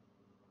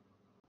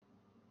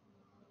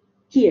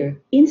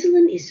 Here,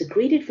 insulin is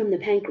secreted from the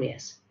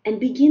pancreas and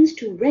begins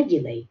to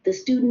regulate the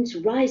student's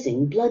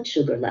rising blood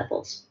sugar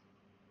levels.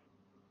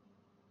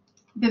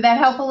 Did that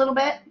help a little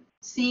bit?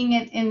 Seeing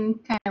it in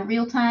kind of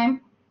real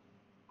time?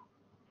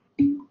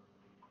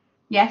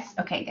 Yes?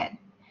 Okay, good.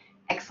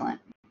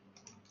 Excellent.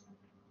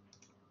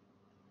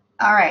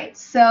 All right,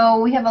 so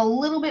we have a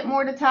little bit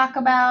more to talk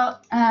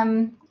about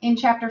in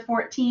chapter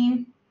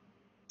 14.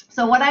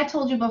 So what I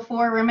told you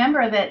before,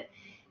 remember that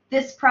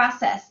this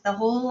process, the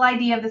whole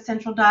idea of the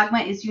central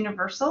dogma is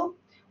universal,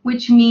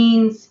 which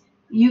means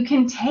you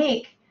can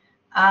take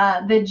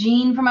the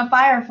gene from a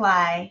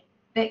firefly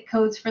that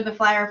codes for the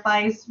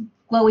firefly's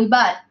glowy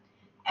butt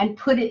and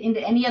put it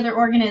into any other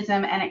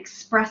organism and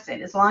express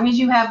it, as long as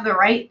you have the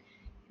right.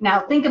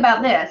 Now think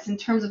about this in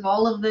terms of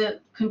all of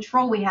the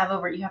control we have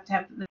over it. You have to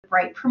have the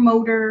right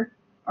promoter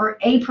or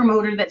a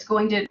promoter that's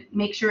going to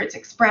make sure it's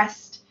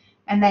expressed,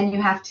 and then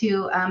you have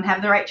to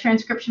have the right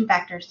transcription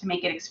factors to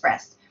make it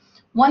expressed.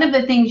 One of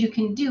the things you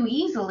can do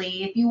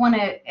easily if you want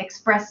to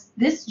express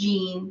this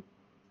gene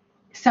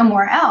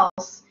somewhere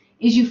else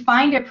is you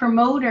find a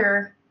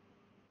promoter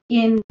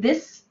in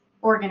this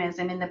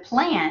organism, in the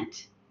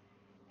plant,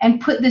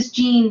 and put this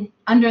gene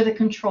under the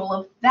control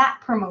of that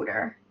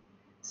promoter.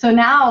 So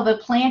now the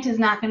plant is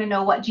not going to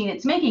know what gene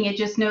it's making. It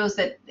just knows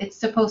that it's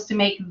supposed to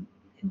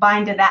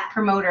bind to that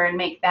promoter and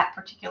make that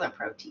particular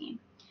protein.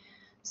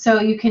 So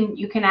you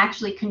can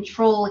actually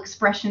control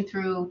expression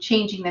through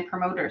changing the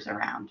promoters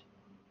around.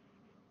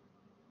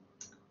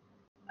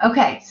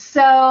 Okay,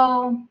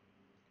 so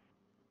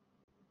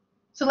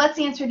let's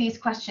answer these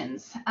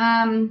questions.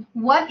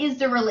 What is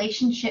the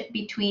relationship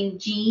between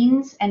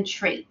genes and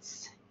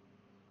traits?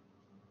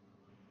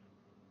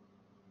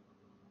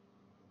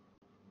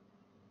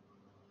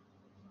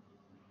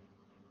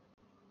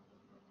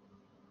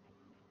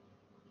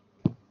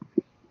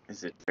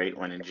 Is it trait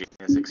when a gene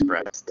is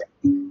expressed?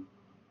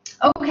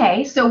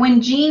 Okay, so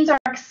when genes are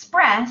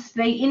expressed,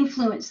 they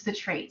influence the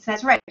traits.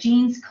 That's right.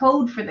 Genes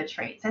code for the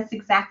traits. That's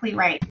exactly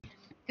right.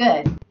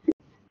 Good.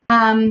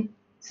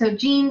 So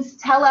genes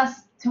tell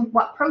us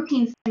what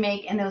proteins to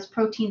make, and those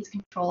proteins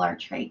control our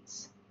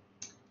traits.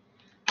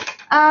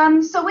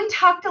 So we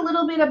talked a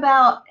little bit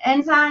about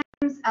enzymes.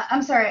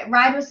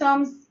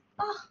 Ribosomes.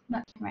 Oh,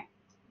 not right.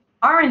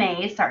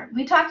 RNAs. Sorry,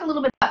 we talked a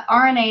little bit about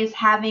RNAs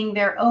having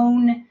their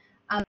own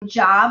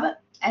job,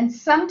 and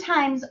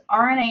sometimes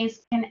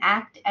RNAs can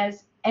act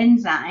as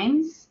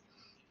enzymes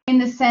in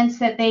the sense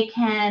that they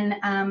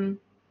can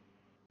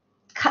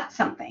cut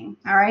something.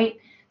 All right.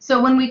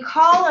 So when we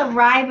call an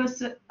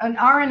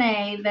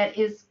RNA that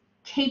is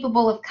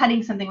capable of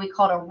cutting something, we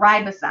call it a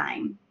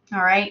ribozyme.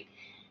 All right.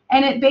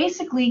 And it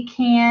basically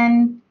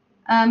can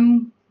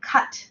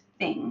cut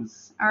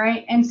things. All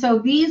right. And so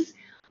these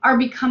are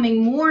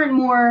becoming more and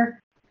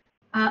more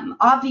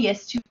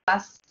obvious to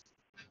us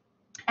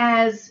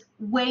as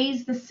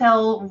ways the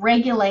cell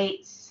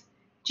regulates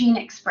gene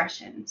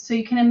expression. So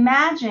you can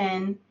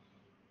imagine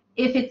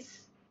if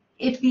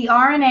the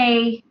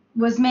RNA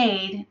was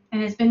made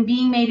and has been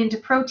being made into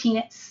protein,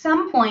 at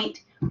some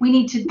point we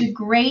need to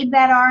degrade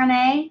that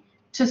RNA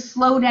to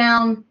slow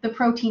down the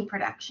protein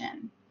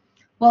production.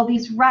 Well,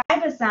 these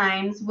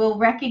ribozymes will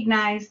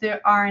recognize the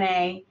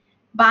RNA,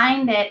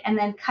 bind it, and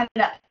then cut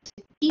it up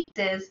to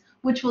pieces,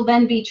 which will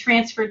then be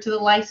transferred to the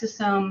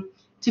lysosome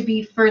to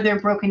be further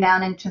broken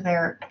down into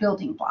their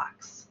building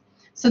blocks.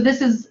 So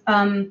this is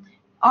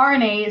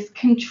RNAs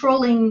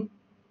controlling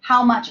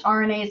how much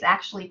RNA is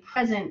actually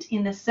present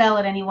in the cell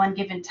at any one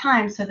given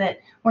time so that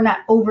we're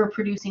not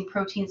overproducing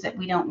proteins that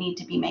we don't need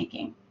to be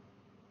making.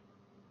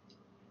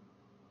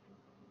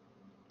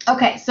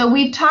 Okay, so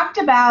we've talked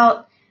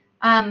about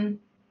the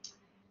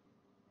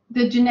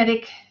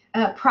genetic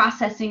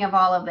processing of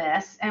all of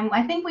this, and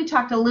I think we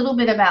talked a little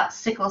bit about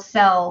sickle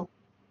cell.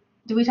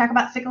 Did we talk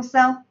about sickle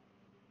cell?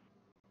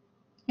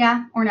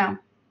 Yeah or no?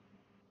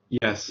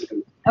 Yes.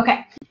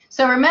 Okay,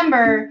 so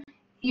remember,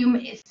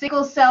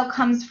 sickle cell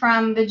comes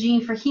from the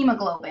gene for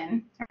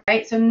hemoglobin,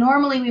 right? So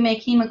normally we make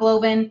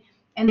hemoglobin,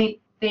 and they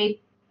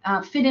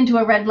fit into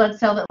a red blood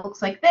cell that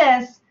looks like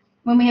this.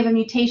 When we have a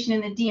mutation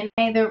in the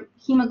DNA, the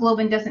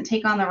hemoglobin doesn't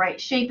take on the right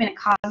shape, and it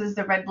causes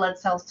the red blood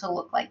cells to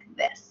look like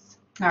this.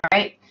 All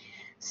right.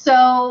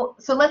 So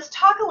let's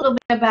talk a little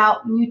bit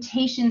about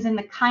mutations and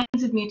the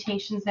kinds of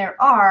mutations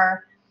there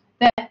are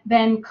that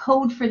then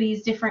code for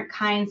these different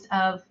kinds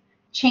of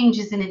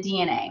changes in the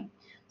DNA.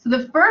 So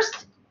the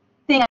first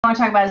thing I want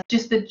to talk about is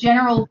just the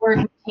general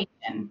word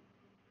mutation.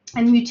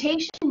 And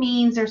mutation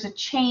means there's a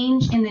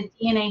change in the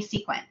DNA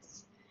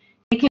sequence.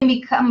 It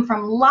can come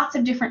from lots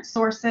of different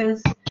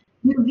sources: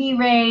 UV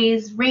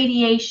rays,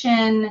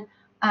 radiation,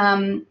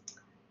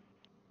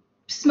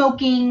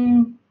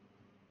 smoking,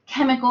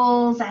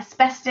 chemicals,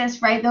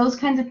 asbestos, right? Those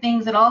kinds of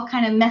things that all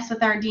kind of mess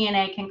with our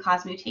DNA can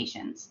cause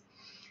mutations.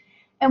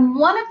 And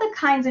one of the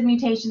kinds of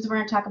mutations we're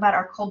going to talk about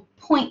are called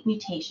point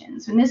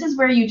mutations. And this is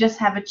where you just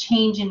have a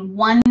change in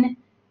one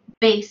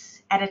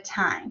base at a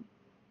time.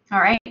 All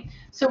right?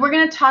 So we're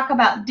going to talk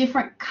about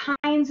different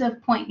kinds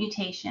of point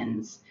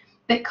mutations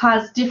that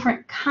cause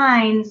different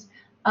kinds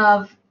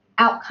of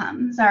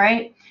outcomes. All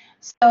right?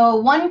 So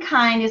one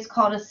kind is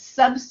called a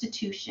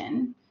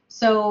substitution.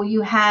 So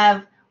you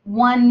have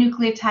one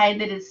nucleotide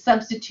that is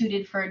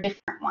substituted for a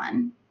different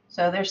one.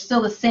 So there's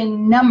still the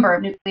same number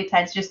of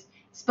nucleotides, just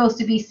supposed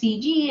to be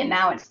CG, and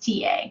now it's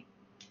TA.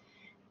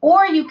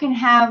 Or you can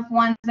have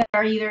ones that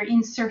are either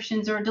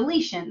insertions or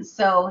deletions.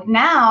 So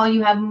now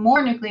you have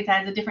more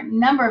nucleotides, a different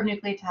number of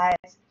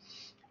nucleotides,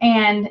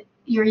 and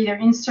you're either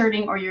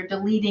inserting or you're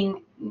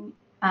deleting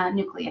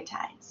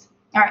nucleotides.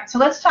 All right, so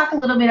let's talk a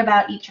little bit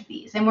about each of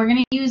these. And we're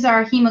going to use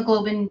our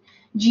hemoglobin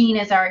gene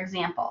as our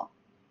example.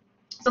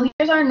 So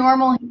here's our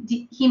normal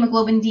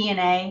hemoglobin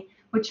DNA,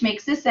 which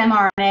makes this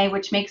mRNA,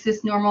 which makes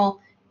this normal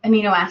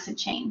amino acid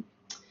chain.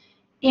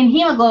 In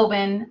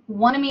hemoglobin,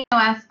 one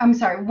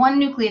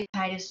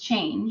nucleotide is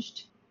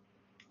changed,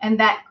 and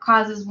that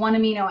causes one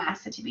amino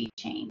acid to be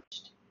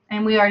changed.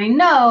 And we already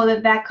know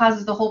that that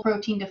causes the whole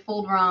protein to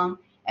fold wrong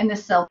and the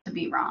cell to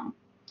be wrong.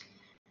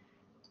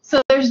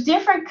 So there's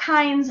different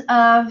kinds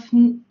of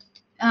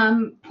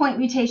point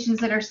mutations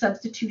that are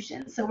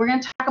substitutions. So we're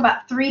going to talk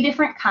about 3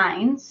 different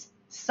kinds: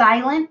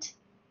 silent,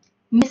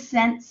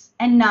 missense,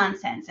 and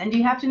nonsense. And do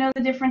you have to know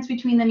the difference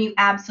between them? You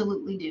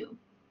absolutely do.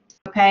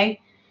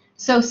 Okay?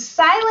 So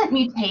silent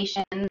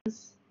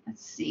mutations, let's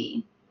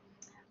see.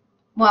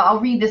 Well,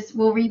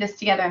 we'll read this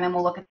together and then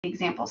we'll look at the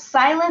example.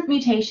 Silent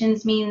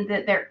mutations mean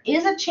that there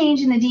is a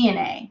change in the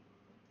DNA,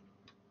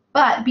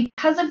 but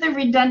because of the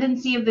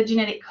redundancy of the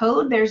genetic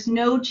code, there's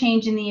no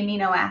change in the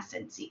amino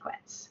acid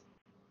sequence.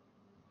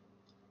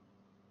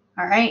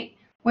 All right?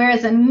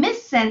 Whereas a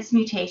missense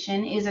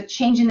mutation is a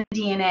change in the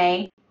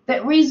DNA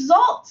that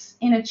results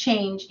in a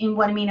change in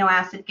what amino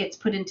acid gets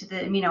put into the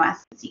amino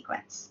acid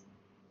sequence.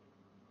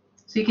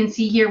 So you can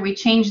see here we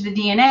changed the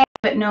DNA,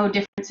 but no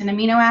difference in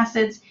amino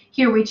acids.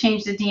 Here we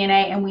changed the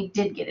DNA, and we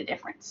did get a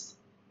difference.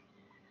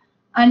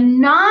 A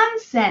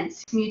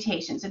nonsense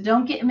mutation, so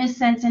don't get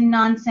missense and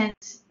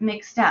nonsense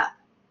mixed up.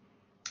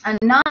 A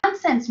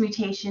nonsense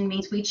mutation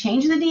means we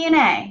change the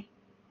DNA,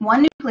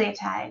 one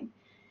nucleotide,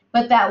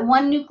 but that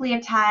one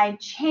nucleotide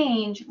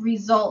change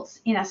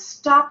results in a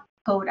stop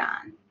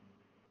codon.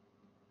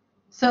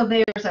 So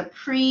there's a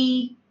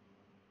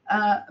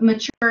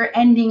mature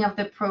ending of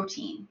the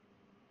protein.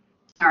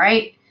 All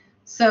right,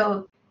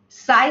 so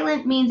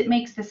silent means it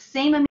makes the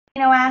same amino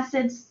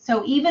acids.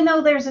 So even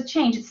though there's a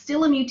change, it's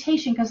still a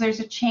mutation because there's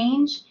a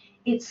change.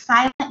 It's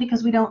silent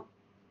because we don't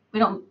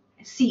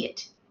see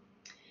it.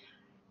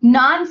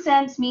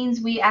 Nonsense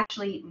means we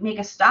actually make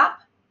a stop,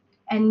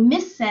 and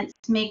missense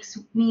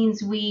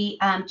means we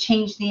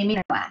change the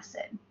amino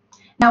acid.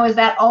 Now, is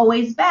that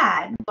always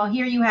bad? Well,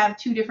 here you have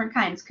 2 different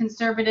kinds,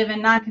 conservative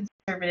and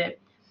non-conservative.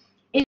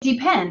 It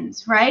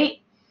depends, right?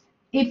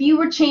 If you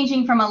were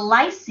changing from a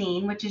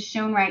lysine, which is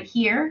shown right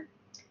here,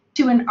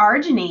 to an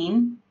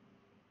arginine,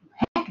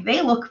 heck,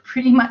 they look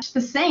pretty much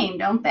the same,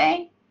 don't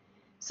they?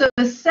 So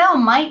the cell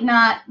might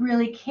not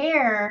really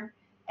care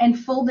and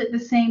fold it the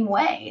same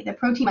way. The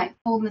protein might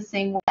fold in the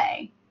same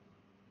way.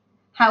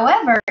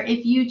 However,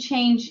 if you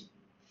change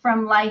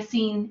from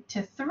lysine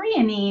to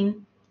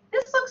threonine,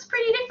 this looks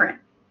pretty different.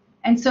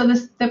 And so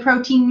the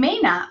protein may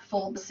not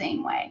fold the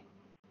same way.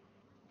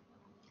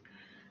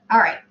 All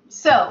right,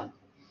 so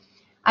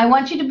I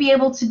want you to be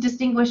able to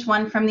distinguish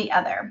one from the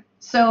other.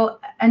 So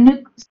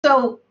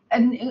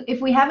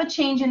if we have a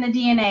change in the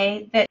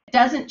DNA that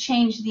doesn't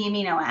change the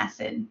amino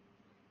acid,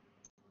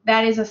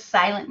 that is a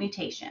silent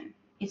mutation.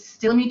 It's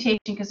still a mutation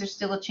because there's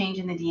still a change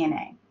in the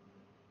DNA.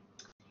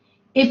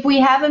 If we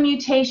have a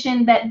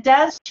mutation that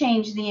does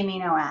change the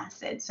amino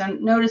acid, so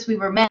notice we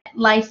were met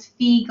lyse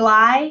phi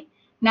gly,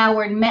 now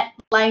we're met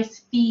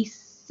lyse phi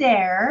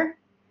ser,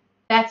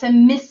 that's a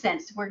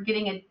missense. We're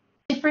getting a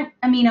different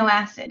amino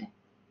acid.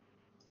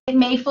 It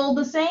may fold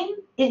the same,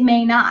 it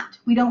may not.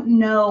 We don't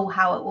know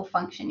how it will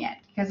function yet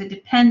because it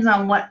depends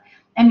on what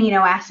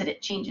amino acid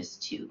it changes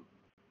to.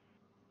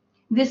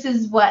 This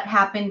is what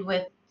happened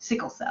with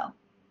sickle cell.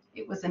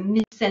 It was a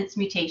missense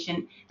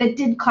mutation that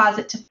did cause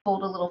it to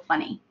fold a little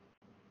funny.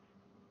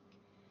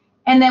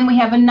 And then we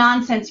have a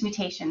nonsense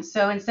mutation.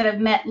 So instead of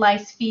met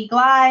lyse phi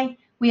gly,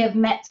 we have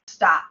met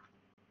stop.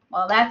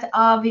 Well, that's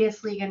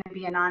obviously going to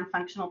be a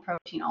non-functional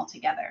protein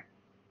altogether.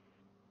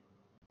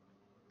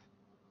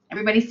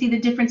 Everybody see the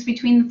difference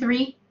between the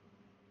three?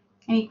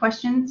 Any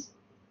questions?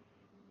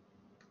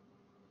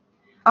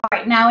 All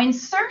right, now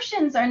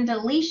insertions and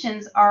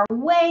deletions are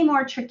way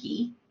more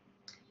tricky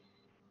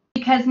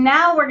because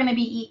now we're going to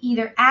be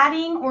either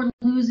adding or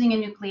losing a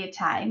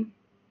nucleotide.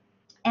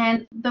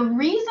 And the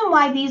reason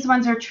why these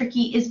ones are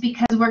tricky is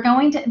because we're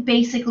going to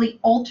basically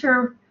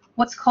alter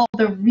what's called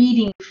the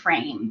reading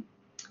frame.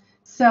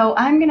 So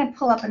I'm going to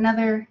pull up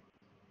another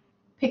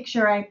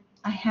picture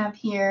I have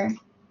here.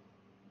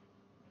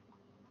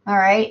 All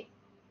right.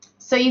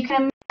 So you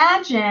can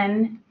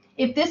imagine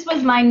if this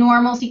was my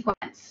normal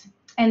sequence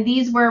and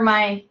these were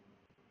my,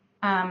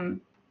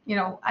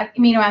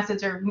 amino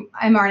acids or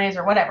mRNAs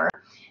or whatever,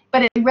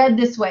 but it read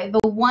this way.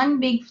 The one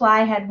big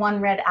fly had one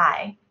red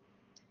eye.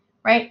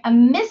 Right? A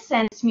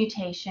missense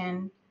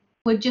mutation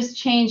would just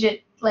change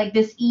it like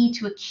this E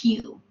to a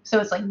Q.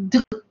 So it's like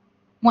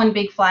one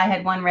big fly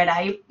had one red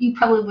eye. You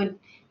probably would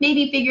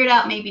maybe figure it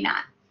out, maybe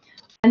not.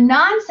 A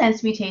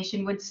nonsense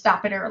mutation would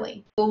stop it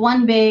early. So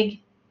one big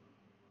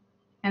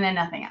and then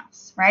nothing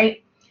else,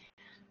 right?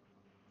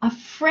 A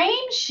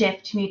frame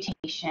shift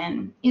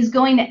mutation is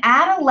going to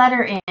add a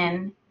letter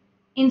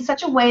in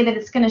such a way that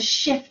it's going to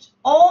shift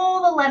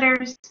all the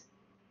letters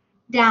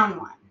down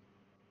one,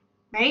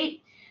 right?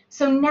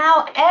 So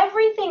now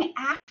everything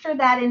after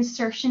that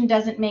insertion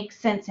doesn't make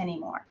sense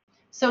anymore.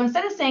 So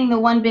instead of saying the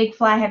one big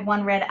fly had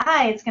one red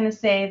eye, it's going to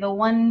say the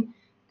one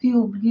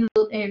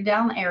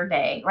down air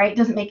day, right? It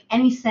doesn't make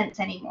any sense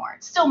anymore.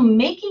 It's still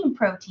making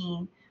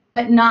protein,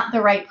 but not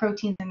the right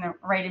proteins and the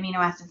right amino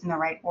acids in the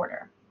right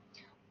order.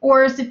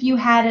 Or as if you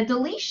had a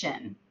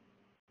deletion,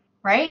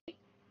 right?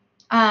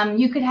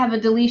 You could have a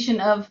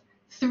deletion of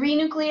 3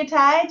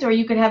 nucleotides, or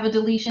you could have a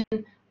deletion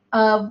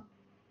of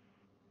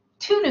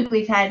 2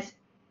 nucleotides.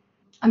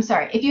 I'm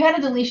sorry, if you had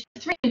a deletion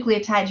of 3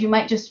 nucleotides, you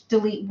might just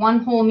delete one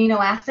whole amino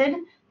acid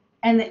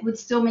and it would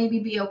still maybe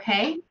be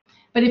okay.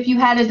 But if you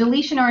had a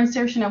deletion or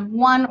insertion of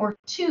 1 or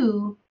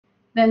 2,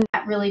 then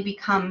that really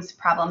becomes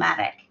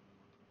problematic.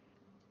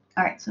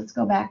 All right, so let's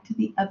go back to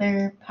the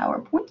other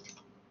PowerPoint.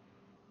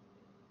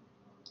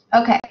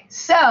 Okay,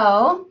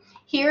 so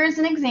here's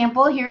an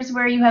example. Here's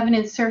where you have an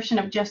insertion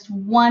of just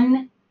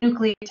 1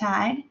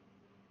 nucleotide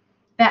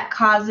that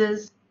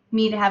causes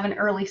me to have an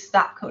early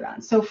stop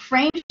codon. So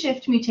frame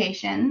shift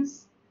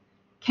mutations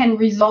can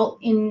result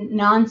in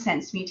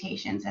nonsense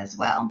mutations as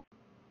well.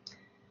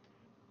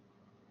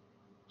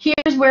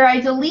 Here's where I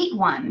delete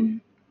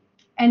 1.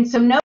 And so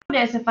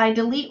notice if I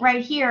delete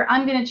right here,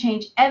 I'm going to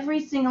change every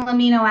single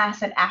amino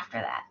acid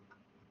after that.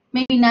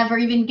 Maybe never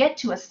even get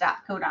to a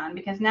stop codon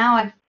because now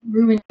I've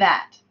ruined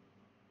that.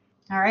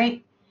 All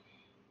right.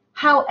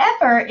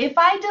 However, if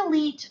I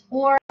delete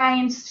or I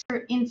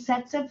insert in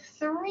sets of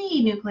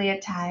 3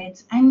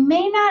 nucleotides, I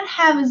may not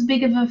have as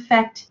big of an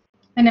effect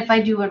than if I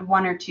do it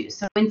 1 or 2.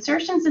 So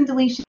insertions and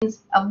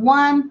deletions of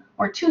 1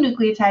 or 2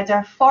 nucleotides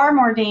are far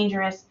more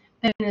dangerous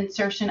than an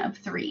insertion of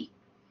 3.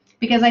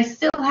 Because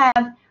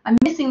I'm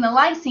missing the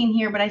lysine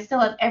here, but I still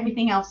have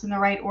everything else in the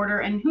right order,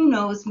 and who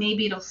knows,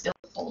 maybe it'll still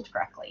fold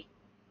correctly.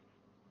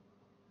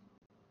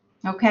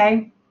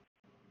 Okay?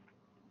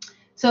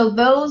 So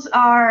those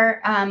are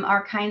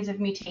our kinds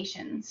of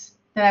mutations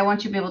that I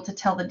want you to be able to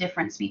tell the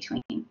difference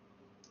between.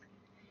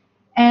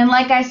 And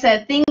like I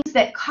said, things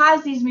that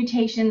cause these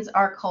mutations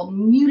are called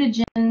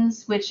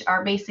mutagens, which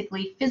are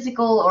basically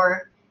physical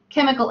or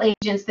chemical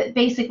agents that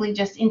basically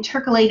just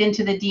intercalate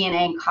into the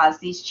DNA and cause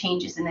these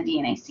changes in the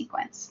DNA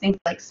sequence. Things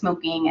like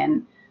smoking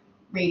and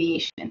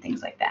radiation and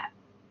things like that.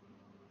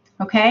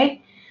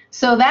 Okay?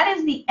 So that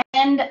is the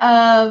end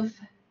of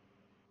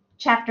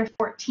chapter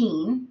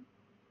 14.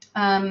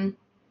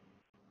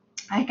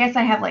 I guess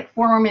I have like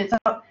 4 more minutes.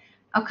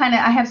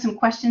 I have some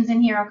questions in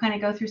here. I'll kind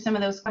of go through some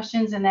of those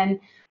questions, and then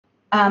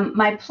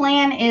my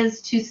plan is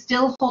to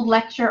still hold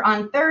lecture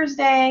on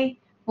Thursday.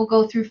 We'll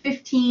go through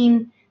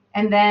 15,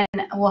 and then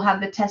we'll have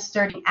the test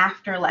starting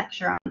after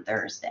lecture on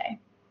Thursday.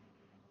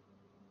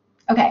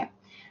 Okay,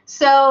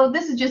 so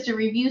this is just a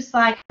review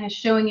slide kind of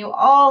showing you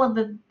all of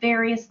the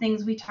various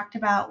things we talked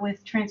about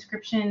with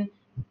transcription,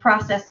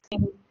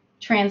 processing,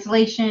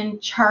 translation,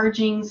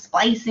 charging,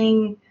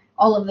 splicing,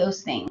 all of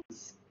those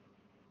things.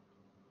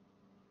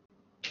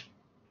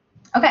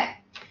 Okay,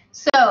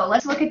 so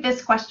let's look at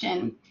this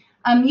question.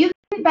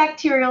 Mutant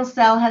bacterial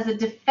cell has a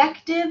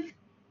defective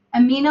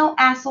amino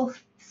acyl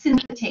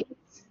synthetase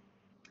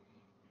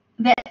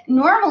that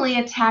normally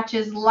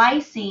attaches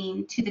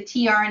lysine to the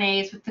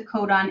tRNAs with the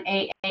codon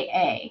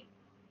AAA.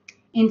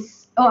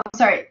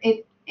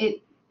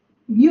 It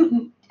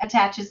mutant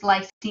attaches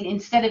lysine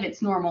instead of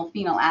its normal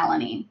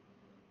phenylalanine.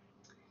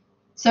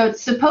 So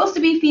it's supposed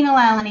to be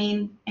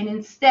phenylalanine, and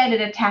instead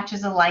it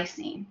attaches a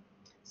lysine.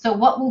 So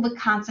what will the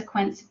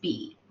consequence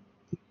be?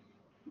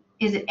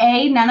 Is it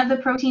A, none of the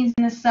proteins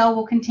in the cell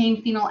will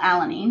contain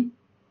phenylalanine?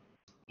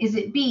 Is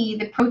it B,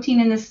 the protein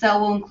in the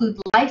cell will include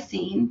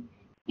lysine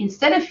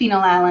instead of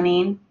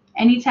phenylalanine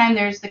anytime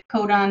there's the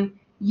codon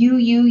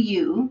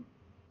UUU?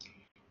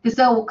 The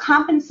cell will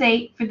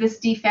compensate for this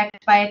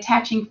defect by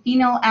attaching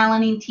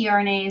phenylalanine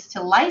tRNAs to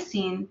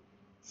lysine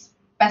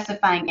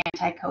specifying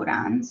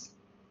anticodons.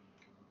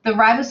 The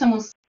ribosome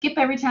will skip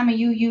every time a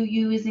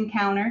UUU is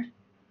encountered,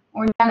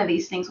 or none of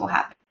these things will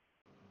happen.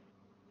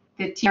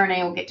 The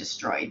tRNA will get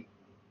destroyed.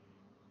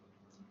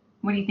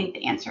 What do you think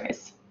the answer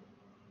is?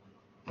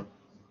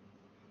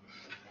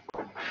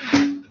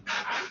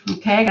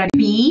 Okay, I got a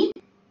B,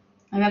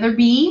 another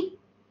B.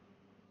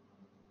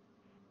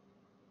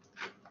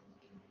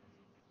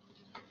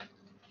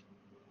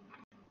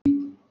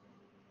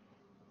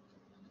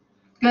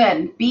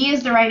 Good, B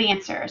is the right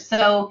answer.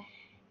 So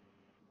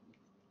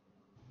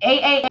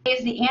AAA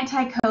is the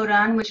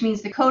anticodon, which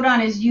means the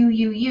codon is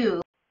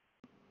UUU.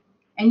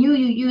 And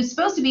UUU is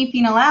supposed to be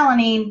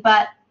phenylalanine,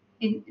 but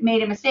it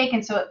made a mistake,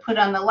 and so it put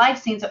on the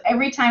lysine. So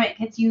every time it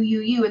hits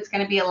UUU, it's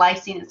going to be a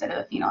lysine instead of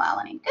a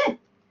phenylalanine. Good.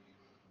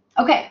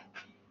 Okay.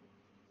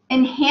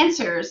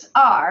 Enhancers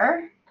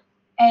are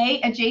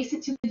A,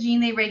 adjacent to the gene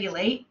they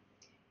regulate,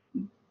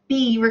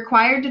 B,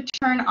 required to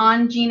turn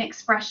on gene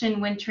expression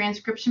when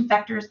transcription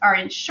factors are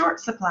in short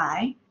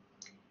supply,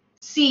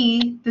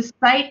 C, the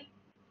site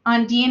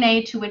on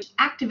DNA to which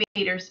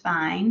activators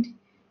bind,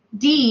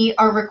 D,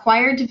 are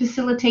required to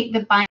facilitate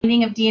the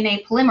binding of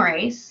DNA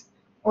polymerase,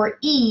 or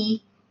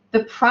E,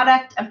 the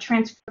product of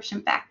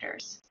transcription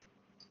factors.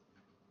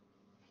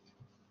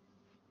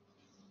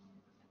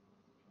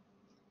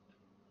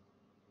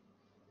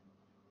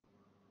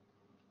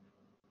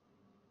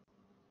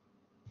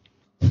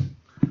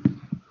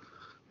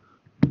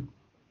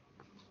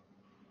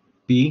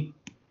 B.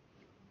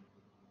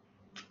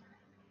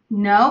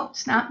 No,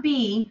 it's not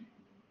B.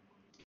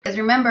 Because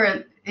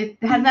remember, it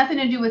has nothing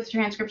to do with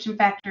transcription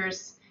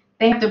factors.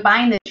 They have to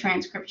bind the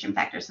transcription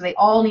factors, so they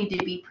all need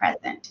to be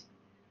present.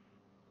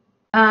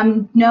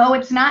 No,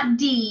 it's not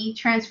D.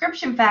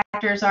 Transcription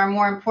factors are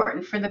more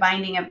important for the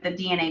binding of the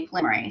DNA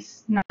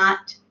polymerase,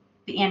 not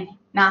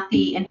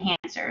the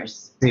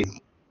enhancers.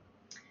 C.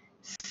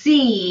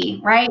 C,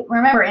 right?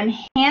 Remember,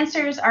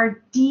 enhancers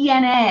are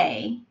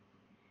DNA,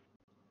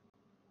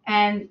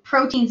 and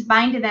proteins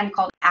bind to them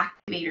called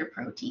activator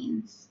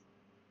proteins.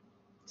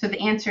 So the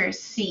answer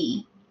is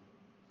C.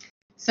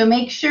 So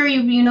make sure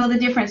you know the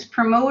difference.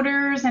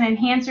 Promoters and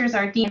enhancers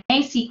are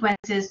DNA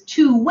sequences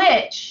to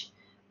which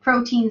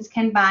proteins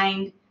can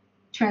bind.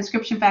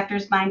 Transcription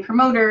factors bind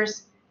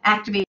promoters,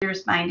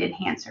 activators bind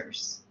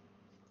enhancers.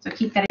 So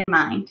keep that in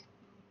mind.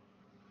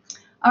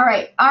 All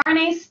right,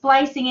 RNA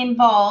splicing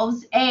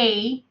involves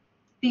A,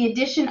 the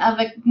addition of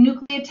a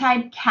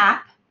nucleotide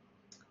cap,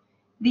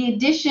 the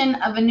addition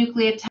of a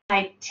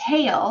nucleotide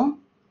tail,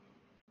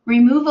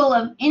 removal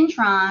of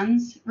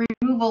introns,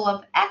 removal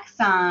of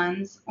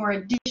exons, or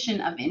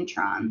addition of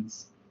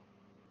introns.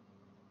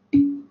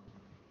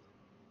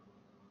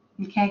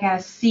 Okay, I got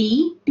a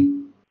C,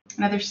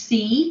 another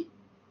C.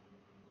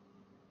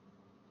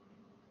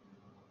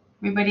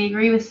 Everybody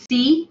agree with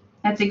C?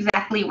 That's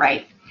exactly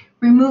right.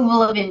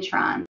 Removal of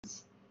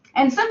introns.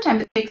 And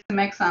sometimes it takes some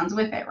exons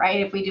with it,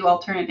 right, if we do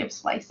alternative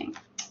splicing.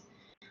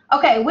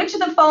 Okay, which of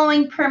the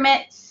following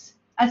permits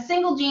a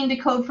single gene to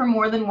code for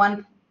more than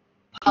one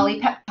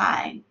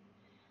polypeptide,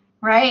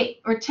 right?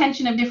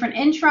 Retention of different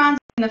introns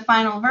in the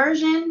final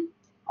version,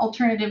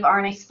 alternative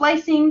RNA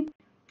splicing,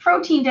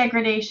 protein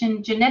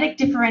degradation, genetic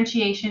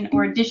differentiation,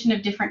 or addition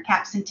of different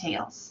caps and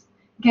tails.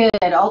 Good,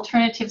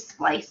 alternative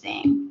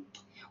splicing.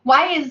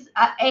 Why is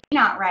A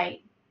not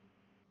right?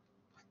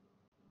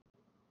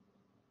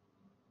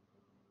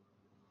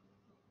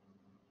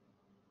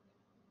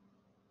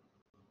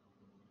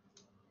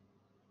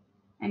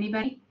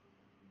 Anybody?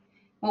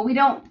 Well, we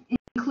don't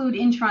include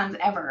introns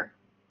ever,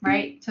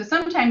 right? So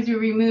sometimes we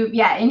remove,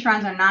 yeah,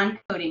 introns are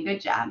non-coding. Good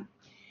job.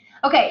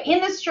 Okay,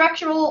 in the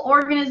structural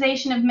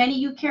organization of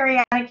many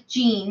eukaryotic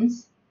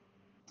genes,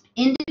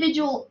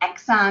 individual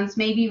exons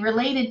may be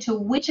related to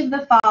which of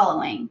the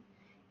following?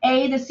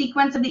 A, the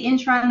sequence of the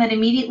intron that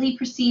immediately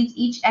precedes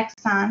each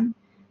exon,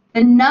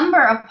 the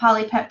number of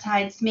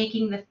polypeptides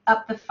making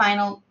up the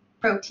final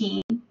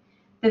protein,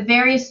 the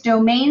various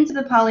domains of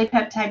the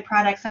polypeptide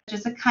product, such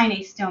as a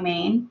kinase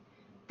domain,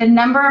 the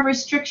number of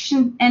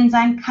restriction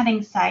enzyme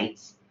cutting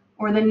sites,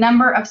 or the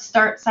number of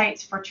start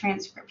sites for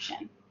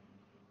transcription.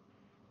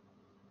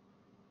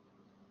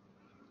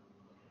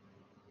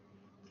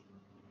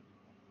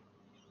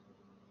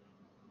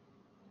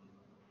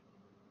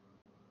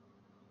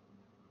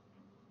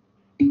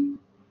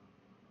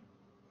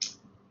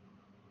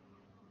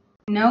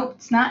 Nope,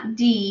 it's not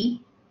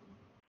D.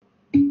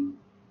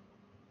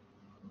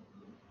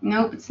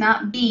 Nope, it's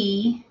not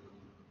B.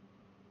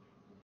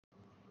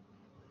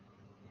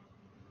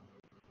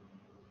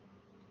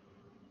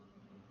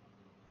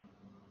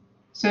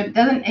 So it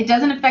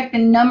doesn't affect the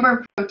number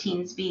of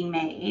proteins being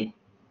made.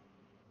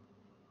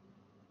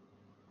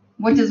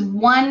 What does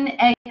one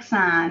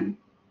exon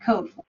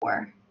code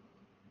for?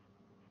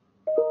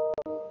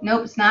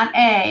 Nope, it's not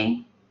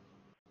A.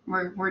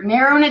 We're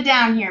narrowing it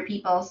down here,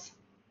 peoples.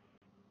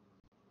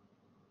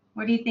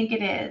 What do you think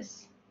it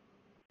is?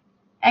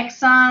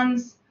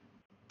 Exons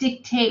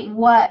dictate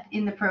what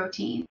in the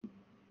protein?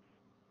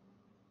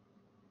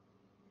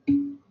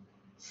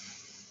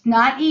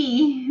 Not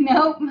E.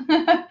 Nope.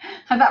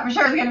 I thought for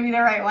sure it was going to be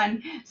the right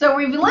one. So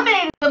we've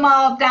eliminated them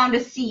all down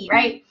to C,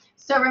 right?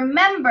 So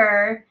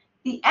remember,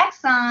 the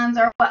exons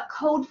are what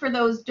code for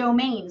those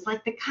domains,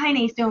 like the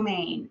kinase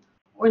domain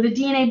or the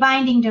DNA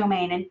binding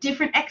domain, and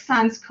different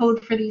exons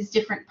code for these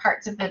different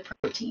parts of the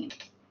protein.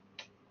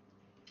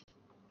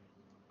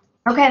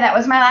 Okay, that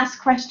was my last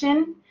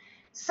question.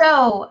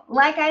 So,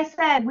 like I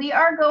said, we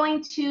are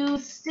going to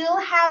still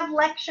have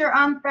lecture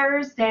on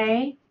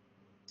Thursday,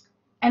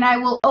 and I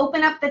will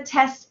open up the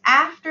test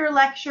after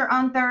lecture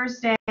on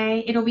Thursday.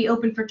 It'll be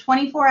open for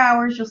 24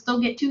 hours. You'll still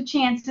get 2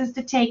 chances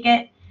to take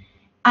it.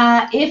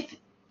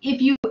 If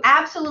you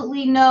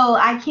absolutely know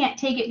I can't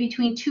take it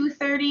between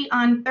 2:30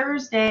 on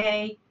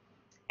Thursday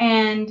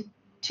and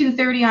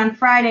 2:30 on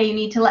Friday, you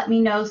need to let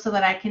me know so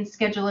that I can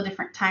schedule a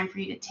different time for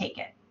you to take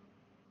it.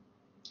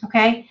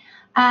 Okay?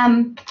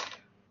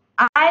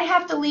 I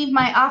have to leave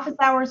my office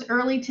hours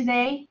early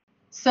today,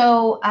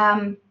 so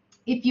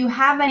if you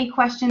have any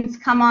questions,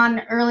 come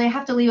on early. I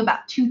have to leave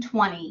about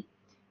 2:20,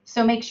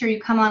 so make sure you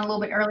come on a little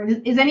bit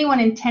early. Is anyone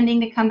intending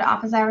to come to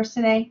office hours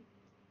today?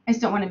 I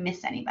just don't want to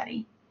miss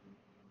anybody.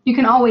 You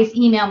can always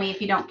email me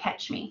if you don't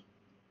catch me.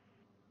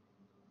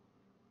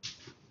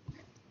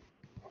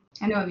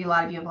 I know a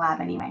lot of you have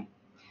lab anyway.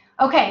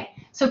 Okay,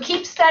 so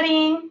keep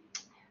studying.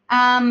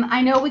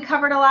 I know we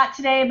covered a lot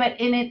today, but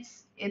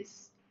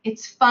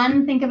it's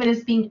fun. Think of it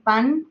as being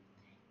fun,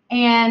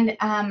 and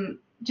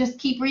just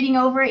keep reading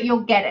over it.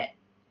 You'll get it.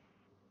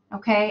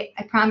 Okay,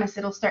 I promise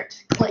it'll start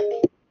to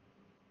click.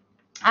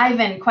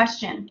 Ivan,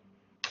 question.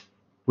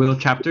 Will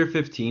chapter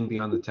 15 be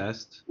on the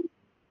test?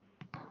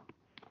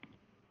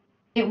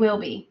 It will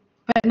be,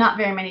 but not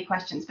very many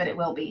questions, but it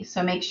will be.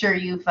 So make sure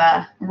you've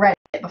read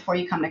it before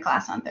you come to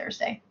class on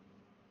Thursday.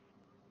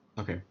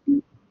 Okay.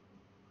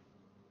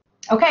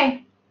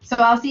 Okay, so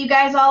I'll see you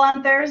guys all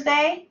on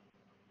Thursday.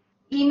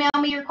 Email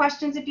me your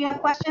questions if you have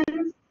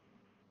questions.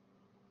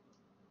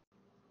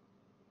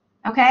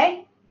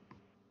 Okay?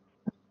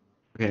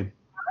 Okay.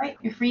 All right,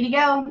 you're free to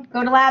go.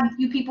 Go to lab.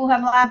 You people who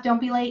have lab, don't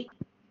be late.